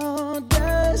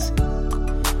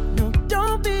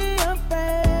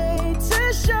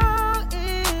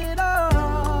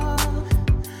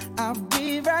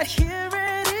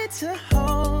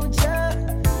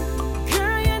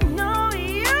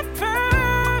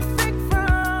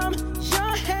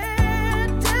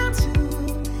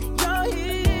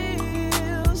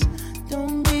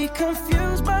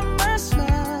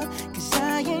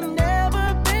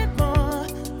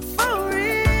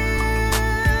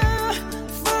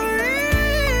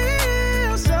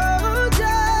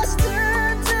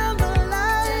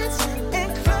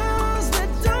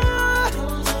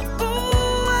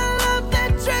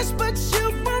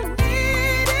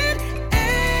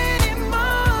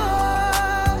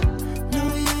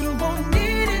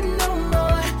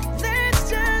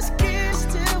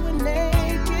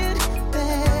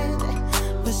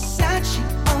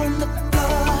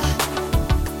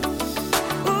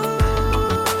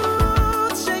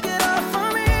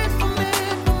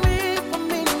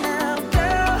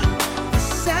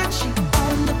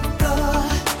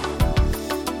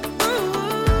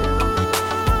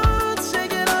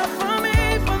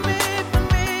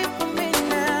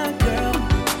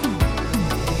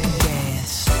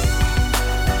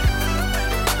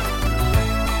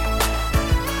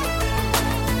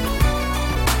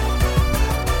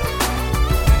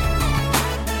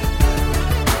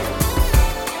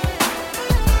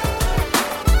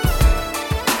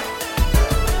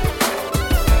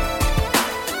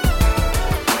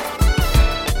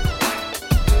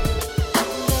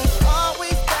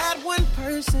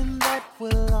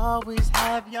always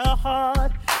have your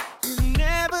heart. You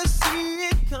never see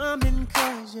it coming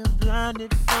 'cause you're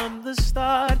blinded from the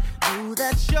start. Know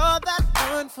that you're that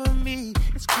one for me.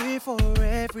 It's clear for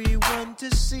everyone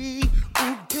to see.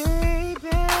 Oh, baby.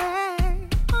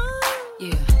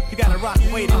 Yeah. You gotta rock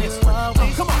and wait in this one.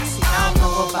 Oh, come on. See, I don't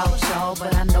know about y'all,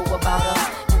 but I know about us.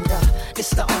 And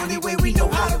it's the only way we know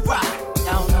how to rock.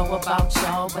 I don't know about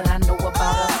y'all, but I know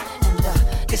about us.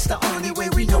 And it's the only way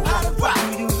we know how to rock.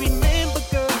 Do you remember,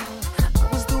 girl, I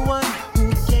was the one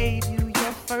who gave you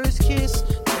your first kiss.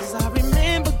 'Cause I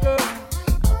remember, girl,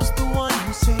 I was the one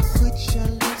who said, put your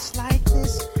lips like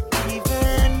this.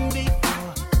 Even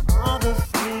before all the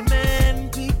fame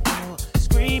and people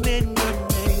screaming your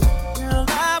name. Girl,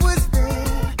 I was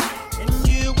there, and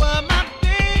you were my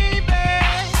baby.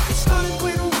 It started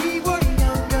when we were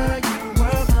younger, you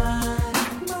were mine.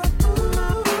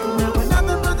 Now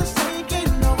another brother's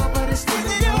taking over, but it's still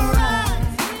in your eyes.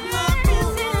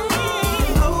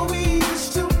 Oh, we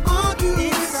used to argue,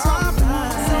 it's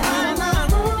alright.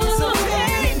 It's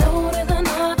okay.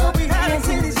 But we had to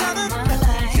tell each other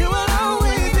you would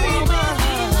always be mine.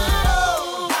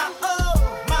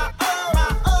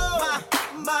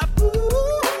 My boo.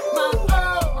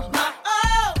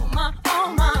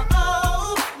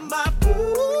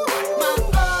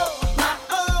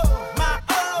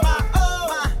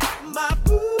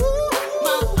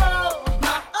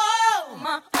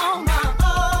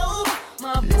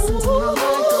 Listen to my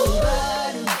heart go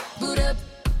ba-do, boot up,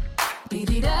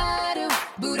 beady-da-do,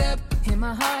 boot up. Hear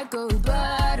my heart go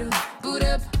ba-do, boot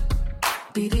up,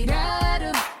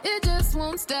 beady-da-do. It just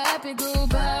won't stop, it go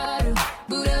ba-do,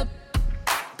 boot up,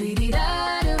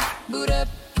 beady-da-do, boot up.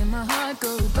 Hear my heart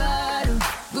go ba-do,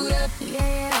 boot up,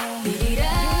 yeah,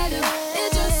 beady-da-do.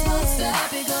 It just won't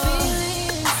stop, it go.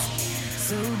 Feelings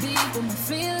so deep in my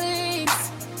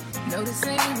feelings. No, this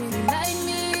ain't really like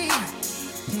me.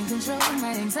 Can't control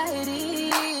my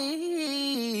anxiety.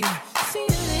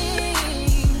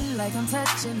 Feeling like I'm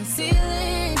touching the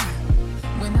ceiling.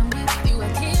 When I'm with you, I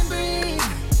can't breathe.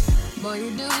 Boy,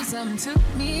 you do something to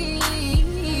me.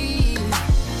 Ooh,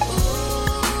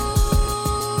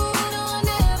 no, I'll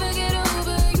never get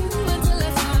over you until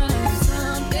I find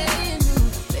something new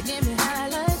that get me high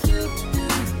like you do.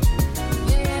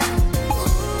 Yeah.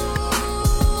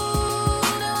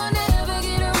 No, I'll never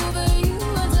get over you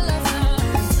until I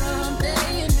find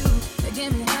something new that get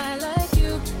me high like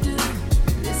you do.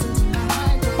 Listen to my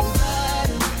heart go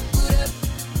ba-do, boot up,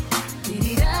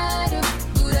 beady-da-do,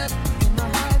 boot up. And my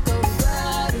heart go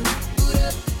ba-do, boot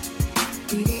up,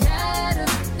 beady-da-do.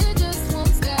 It just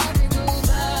won't stop, it go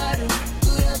ba-do,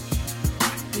 boot up,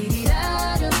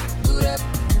 beady-da-do, boot up.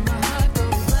 And my heart go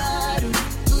ba-do,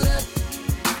 boot up,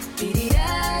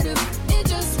 beady-da-do. It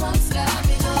just won't stop,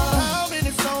 it go. How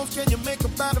many songs can you make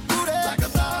about a booty? Like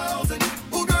 1,000.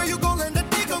 Ooh, girl, you gon' let the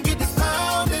dick gon' get this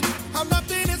pounding. I'm not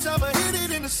finished, I'ma hit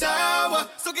it in the shower.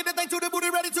 So get the thing to the booty,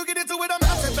 ready to get into it. I'm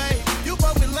out there, babe. You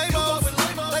broke with labels.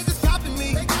 They just copying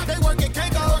me. They working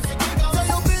K-Go. Tell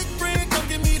your big friend, come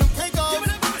give me them K-Go.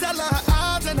 Tell her her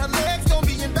eyes and her legs gon'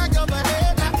 be in back of her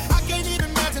head. I can't even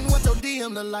imagine what your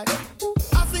DM look like.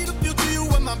 I see the future you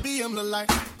and my BM look like.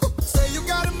 Say you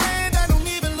got a man that don't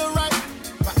even look right.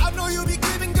 But I know you be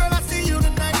giving, girl, I see you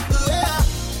tonight. Yeah.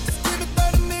 Just give it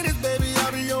 30 minutes, baby,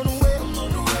 I'll be on the way.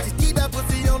 Just keep that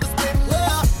pussy on the spin.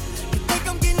 Yeah. You think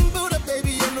I'm getting booed up,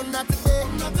 baby, you know not today.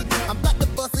 I'm about to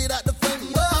bust it out the frame.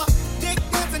 Yeah. Dick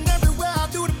dancing everywhere, I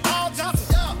do the ball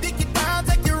Johnson. Dick it down,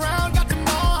 take you around, got them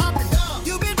all hopping.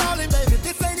 You been ballin', baby,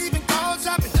 this ain't even call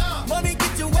shopping. Money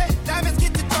get you wet, diamonds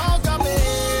get your jaws dropping.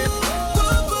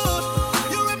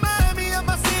 You remind me of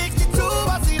my 62.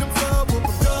 I see them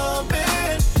subwoofers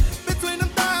jumping between them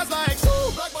thighs like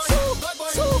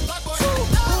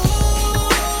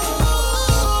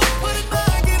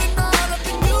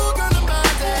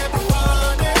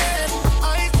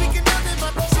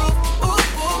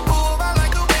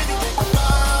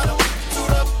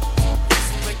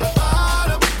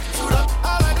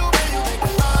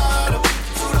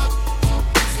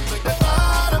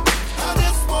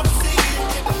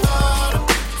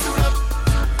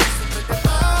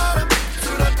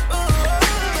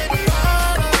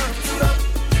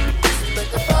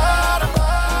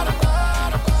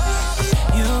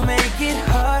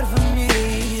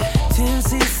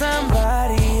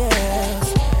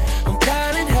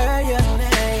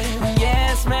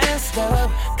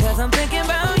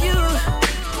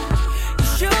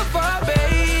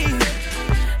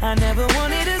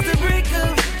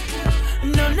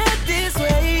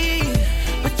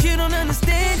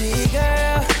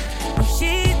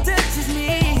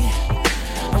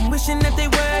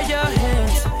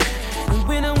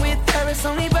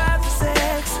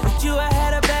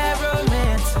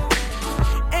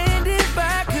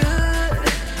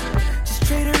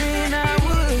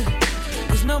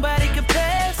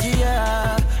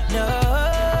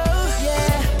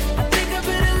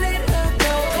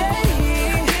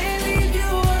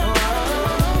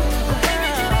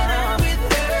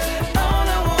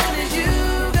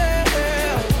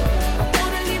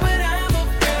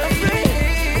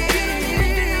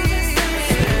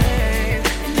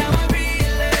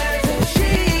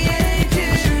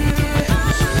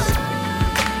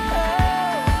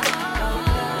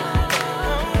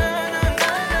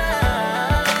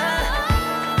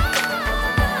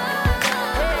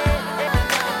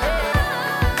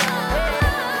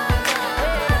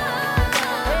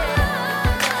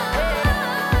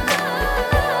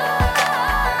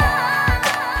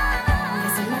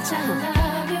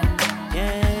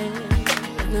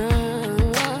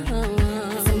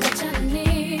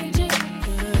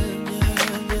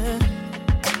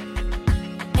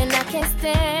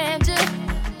stand you.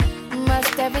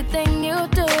 Must everything you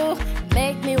do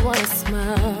make me wanna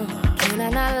smile. Can I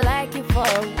not like you for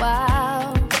a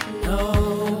while?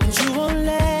 No, you won't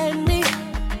let me.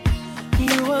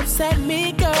 You upset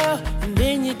me, girl, and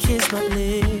then you kiss my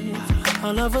lips.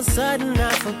 All of a sudden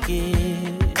I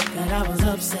forget that I was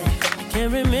upset. I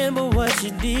can't remember what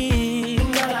you did.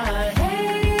 But I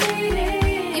hate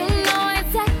it. You know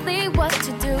exactly what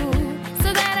to do,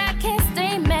 so that I can't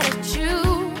stay mad at you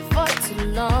for too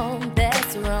long.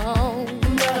 That's wrong.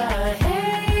 But I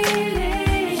hate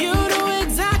it. You know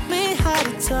exactly how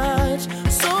to touch,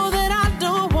 so that I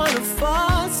don't wanna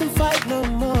fuss and fight no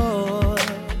more.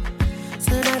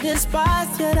 Said I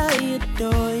despise, yet I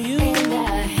adore you. And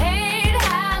I hate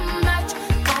how much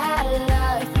I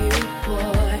love you,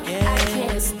 boy. I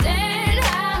can't stand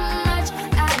how much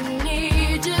I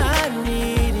need you. I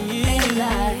need you. And I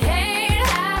hate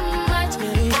how much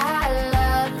I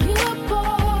love you,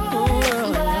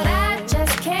 boy. But I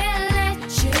just can't let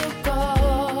you go.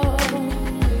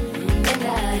 And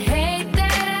I hate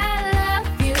that I love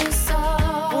you so.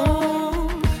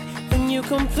 And you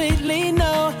completely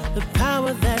know the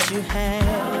power that you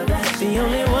have. The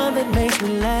only one that makes me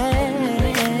laugh.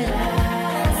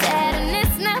 Sad and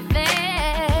it's not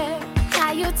fair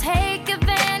how you take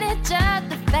advantage of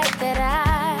the fact that I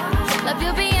love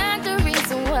you beyond the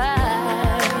reason why.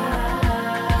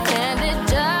 And it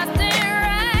just ain't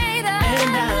right.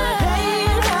 And I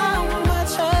hate how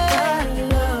much I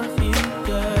love you,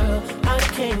 girl. I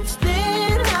can't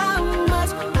stand how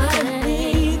much I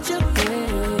need you.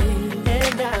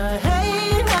 And I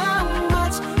hate how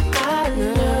much I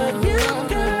love you,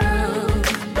 girl.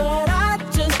 But I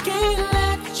just can't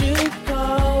let you go.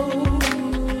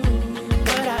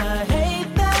 But I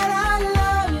hate that I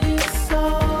love you so.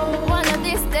 One of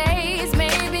these days,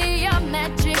 maybe your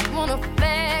magic won't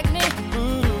affect me,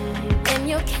 and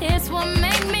your kiss will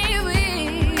make me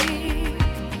weak.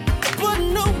 But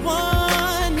no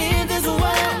one in this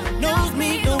world knows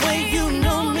me the way you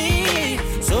know me.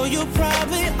 So you'll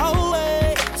probably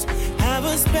always have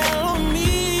a spell on me.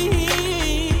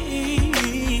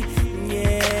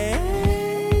 Yeah.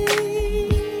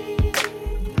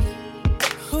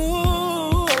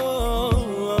 Ooh.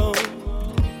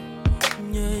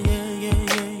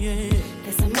 Yeah.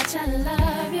 That's how much I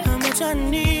love you. How much I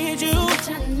need you. How much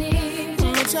I need How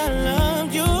you. much I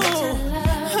love you.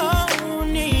 Oh,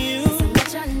 need you. How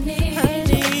much I need I you.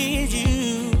 need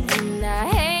you. And I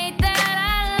hate that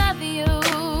I love you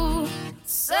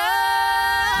so.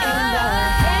 And I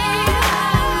hate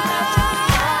how much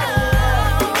I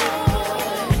love you.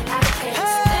 I can't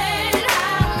stand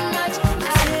how much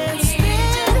I need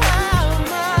you.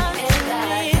 And I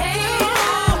hate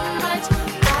how much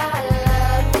I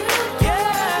love you.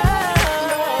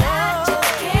 But I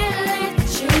just can't let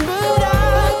you go.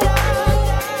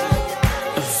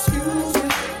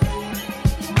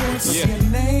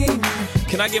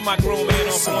 Can I get my grown man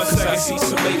on for 1 second? I see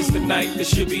some ladies tonight that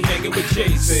should be hanging with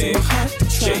Jay-Z.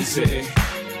 Jay-Z.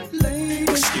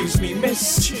 Excuse me,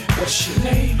 miss, what's your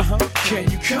name? Can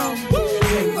you come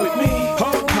hang with me?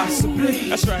 Possibly.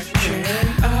 That's right. Can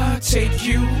I take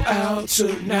you out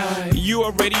tonight? You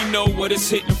already know what it's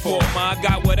hitting for, ma. I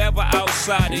got whatever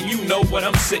outside, and you know what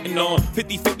I'm sitting on.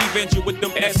 50-50 venture with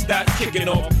them S-dots kicking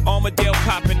off. Armadale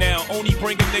popping now, only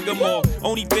bring a nigga more.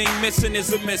 Only thing missing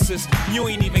is a missus. You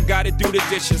ain't even gotta do the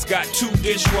dishes. Got 2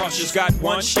 dishwashers, got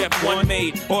 1 chef, 1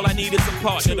 maid. All I need is a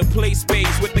partner to play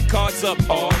spades with the cards up.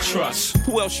 All trust.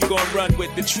 Who else you gonna run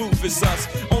with? The truth is us.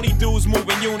 Only dudes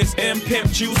moving units, M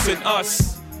Pimp Juice and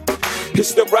us.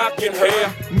 It's the rockin' hair.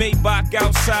 Maybach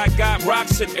outside got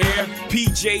rocks in air.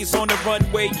 PJs on the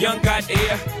runway, young got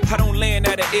air. I don't land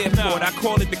at an airport, I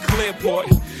call it the clearport.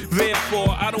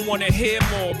 Therefore, I don't wanna hear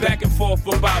more back and forth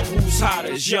about who's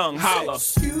hotter. Young holla.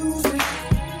 Excuse me.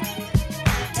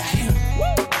 Damn.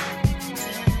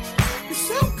 You're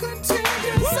so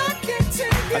contagious, I can't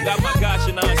take it. I got my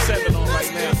Gotcha 9-7 on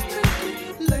right now.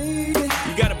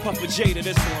 You gotta puff a J to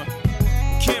this one.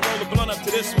 Can't roll the blunt up to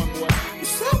this one, boy. You're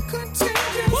so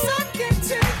contagious, I can't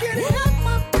take it. Help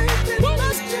my baby,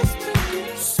 let's just make it.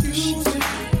 Excuse me.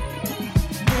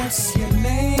 What's your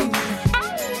name?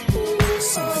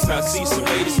 Cause I see some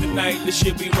ladies tonight that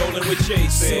should be rolling with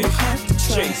Jay-Z.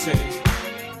 Jay-Z.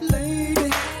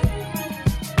 Lady,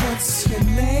 what's your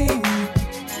name?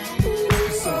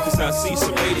 Cause I see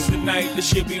some ladies tonight that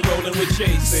should be rolling with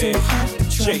Jay-Z.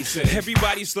 Jay-Z.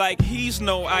 Everybody's like, he's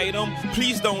no item.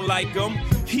 Please don't like him.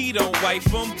 He don't wife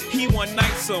him, he one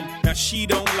nights him. Now she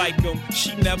don't like him,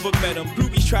 she never met him.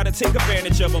 Groupies try to take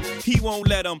advantage of him, he won't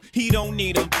let him, he don't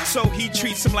need him. So he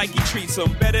treats him like he treats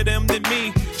him. Better them than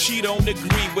me, she don't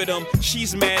agree with him.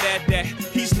 She's mad at that,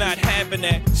 he's not having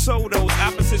that. So those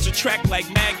opposites attract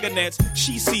like magnets.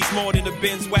 She sees more than a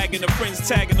Benz wagon, her friends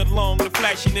tagging along, the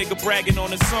flashy nigga bragging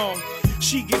on a song.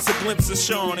 She gets a glimpse of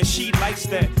Sean and she likes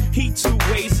that. He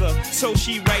two-ways her, so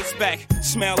she writes back.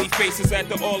 Smiley faces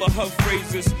after all of her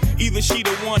phrases. Either she the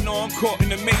one or I'm caught in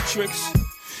the matrix.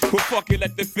 Well, fuck it,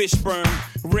 let the fish burn.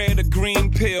 Red or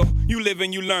green pill, you live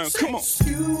and you learn. Come on.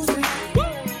 Excuse me.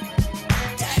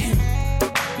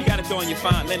 Damn. You gotta throw in your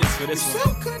fine linens for this one.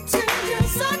 So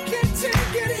contagious, I can't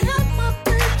take it. Help my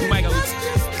baby. You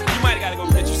might gotta go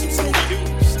get you some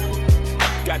Scooby-Doos.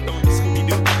 Got throw in the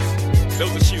Scooby-Doos.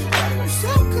 Those are shoes, by the way.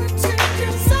 So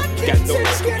contagious, I can't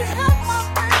take it. Help my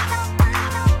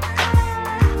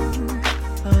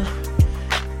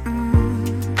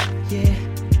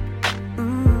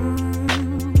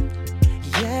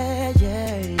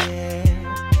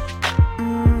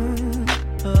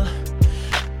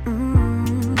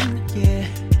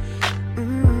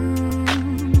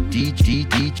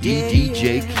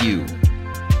DJ Q.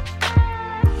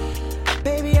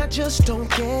 Baby, I just don't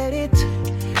get it.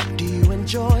 Do you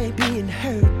enjoy being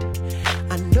hurt?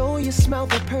 I know you smell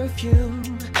the perfume,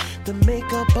 the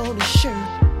makeup on his shirt.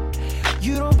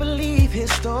 You don't believe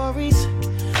his stories.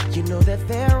 You know that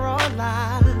there are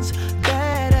lies.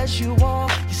 Bad as you are,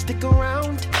 you stick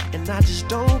around, and I just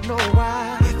don't know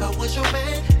why. If I was your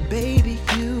man, baby,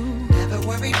 you never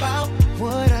worry about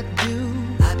what I do.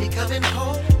 I'd be coming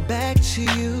home back to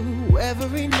you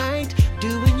every night,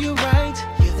 doing you right.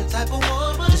 You're the type of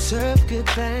woman deserve good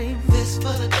things. This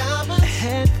for the diamonds, a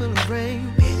head full of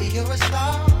rain. Baby, you're a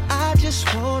star. I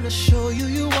just wanna show you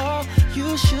you are.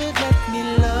 You should let me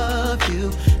love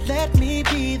you. Let me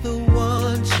be the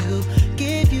one to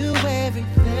give you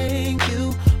everything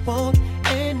you want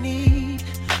and need.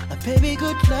 A baby,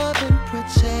 good love and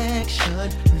protection.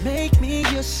 Make me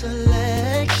your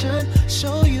selection.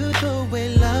 Show you the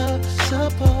way love's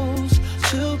supposed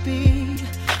to be.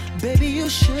 Baby, you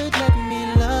should let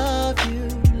me love you,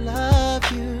 love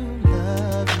you,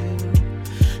 love you,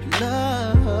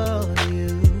 love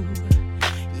you,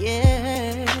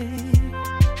 yeah.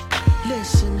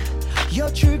 Listen, your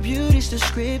true beauty's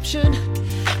description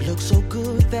looks so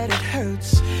good that it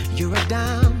hurts. You're a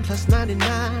dime plus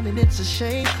 99 and it's a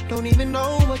shame, don't even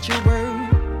know what you're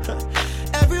worth.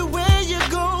 Everywhere you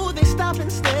go, they stop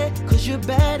and stare, cause you're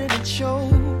bad and it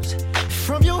shows.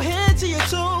 From your head to your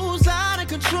toes, out of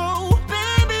control.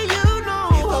 Baby, you know.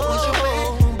 If I was your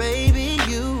man, baby,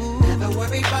 you never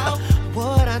worry about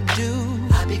what I do.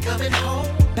 I'd be coming home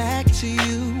back to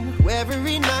you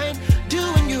every night,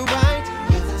 doing you right.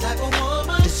 You're the type of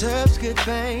woman deserves good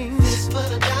things. This for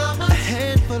the diamonds, a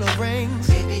handful of rings.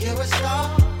 Baby, you're a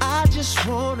star. I just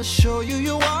wanna show you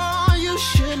you are. You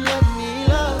should let me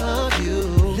love you.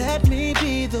 Let me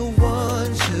be the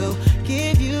one to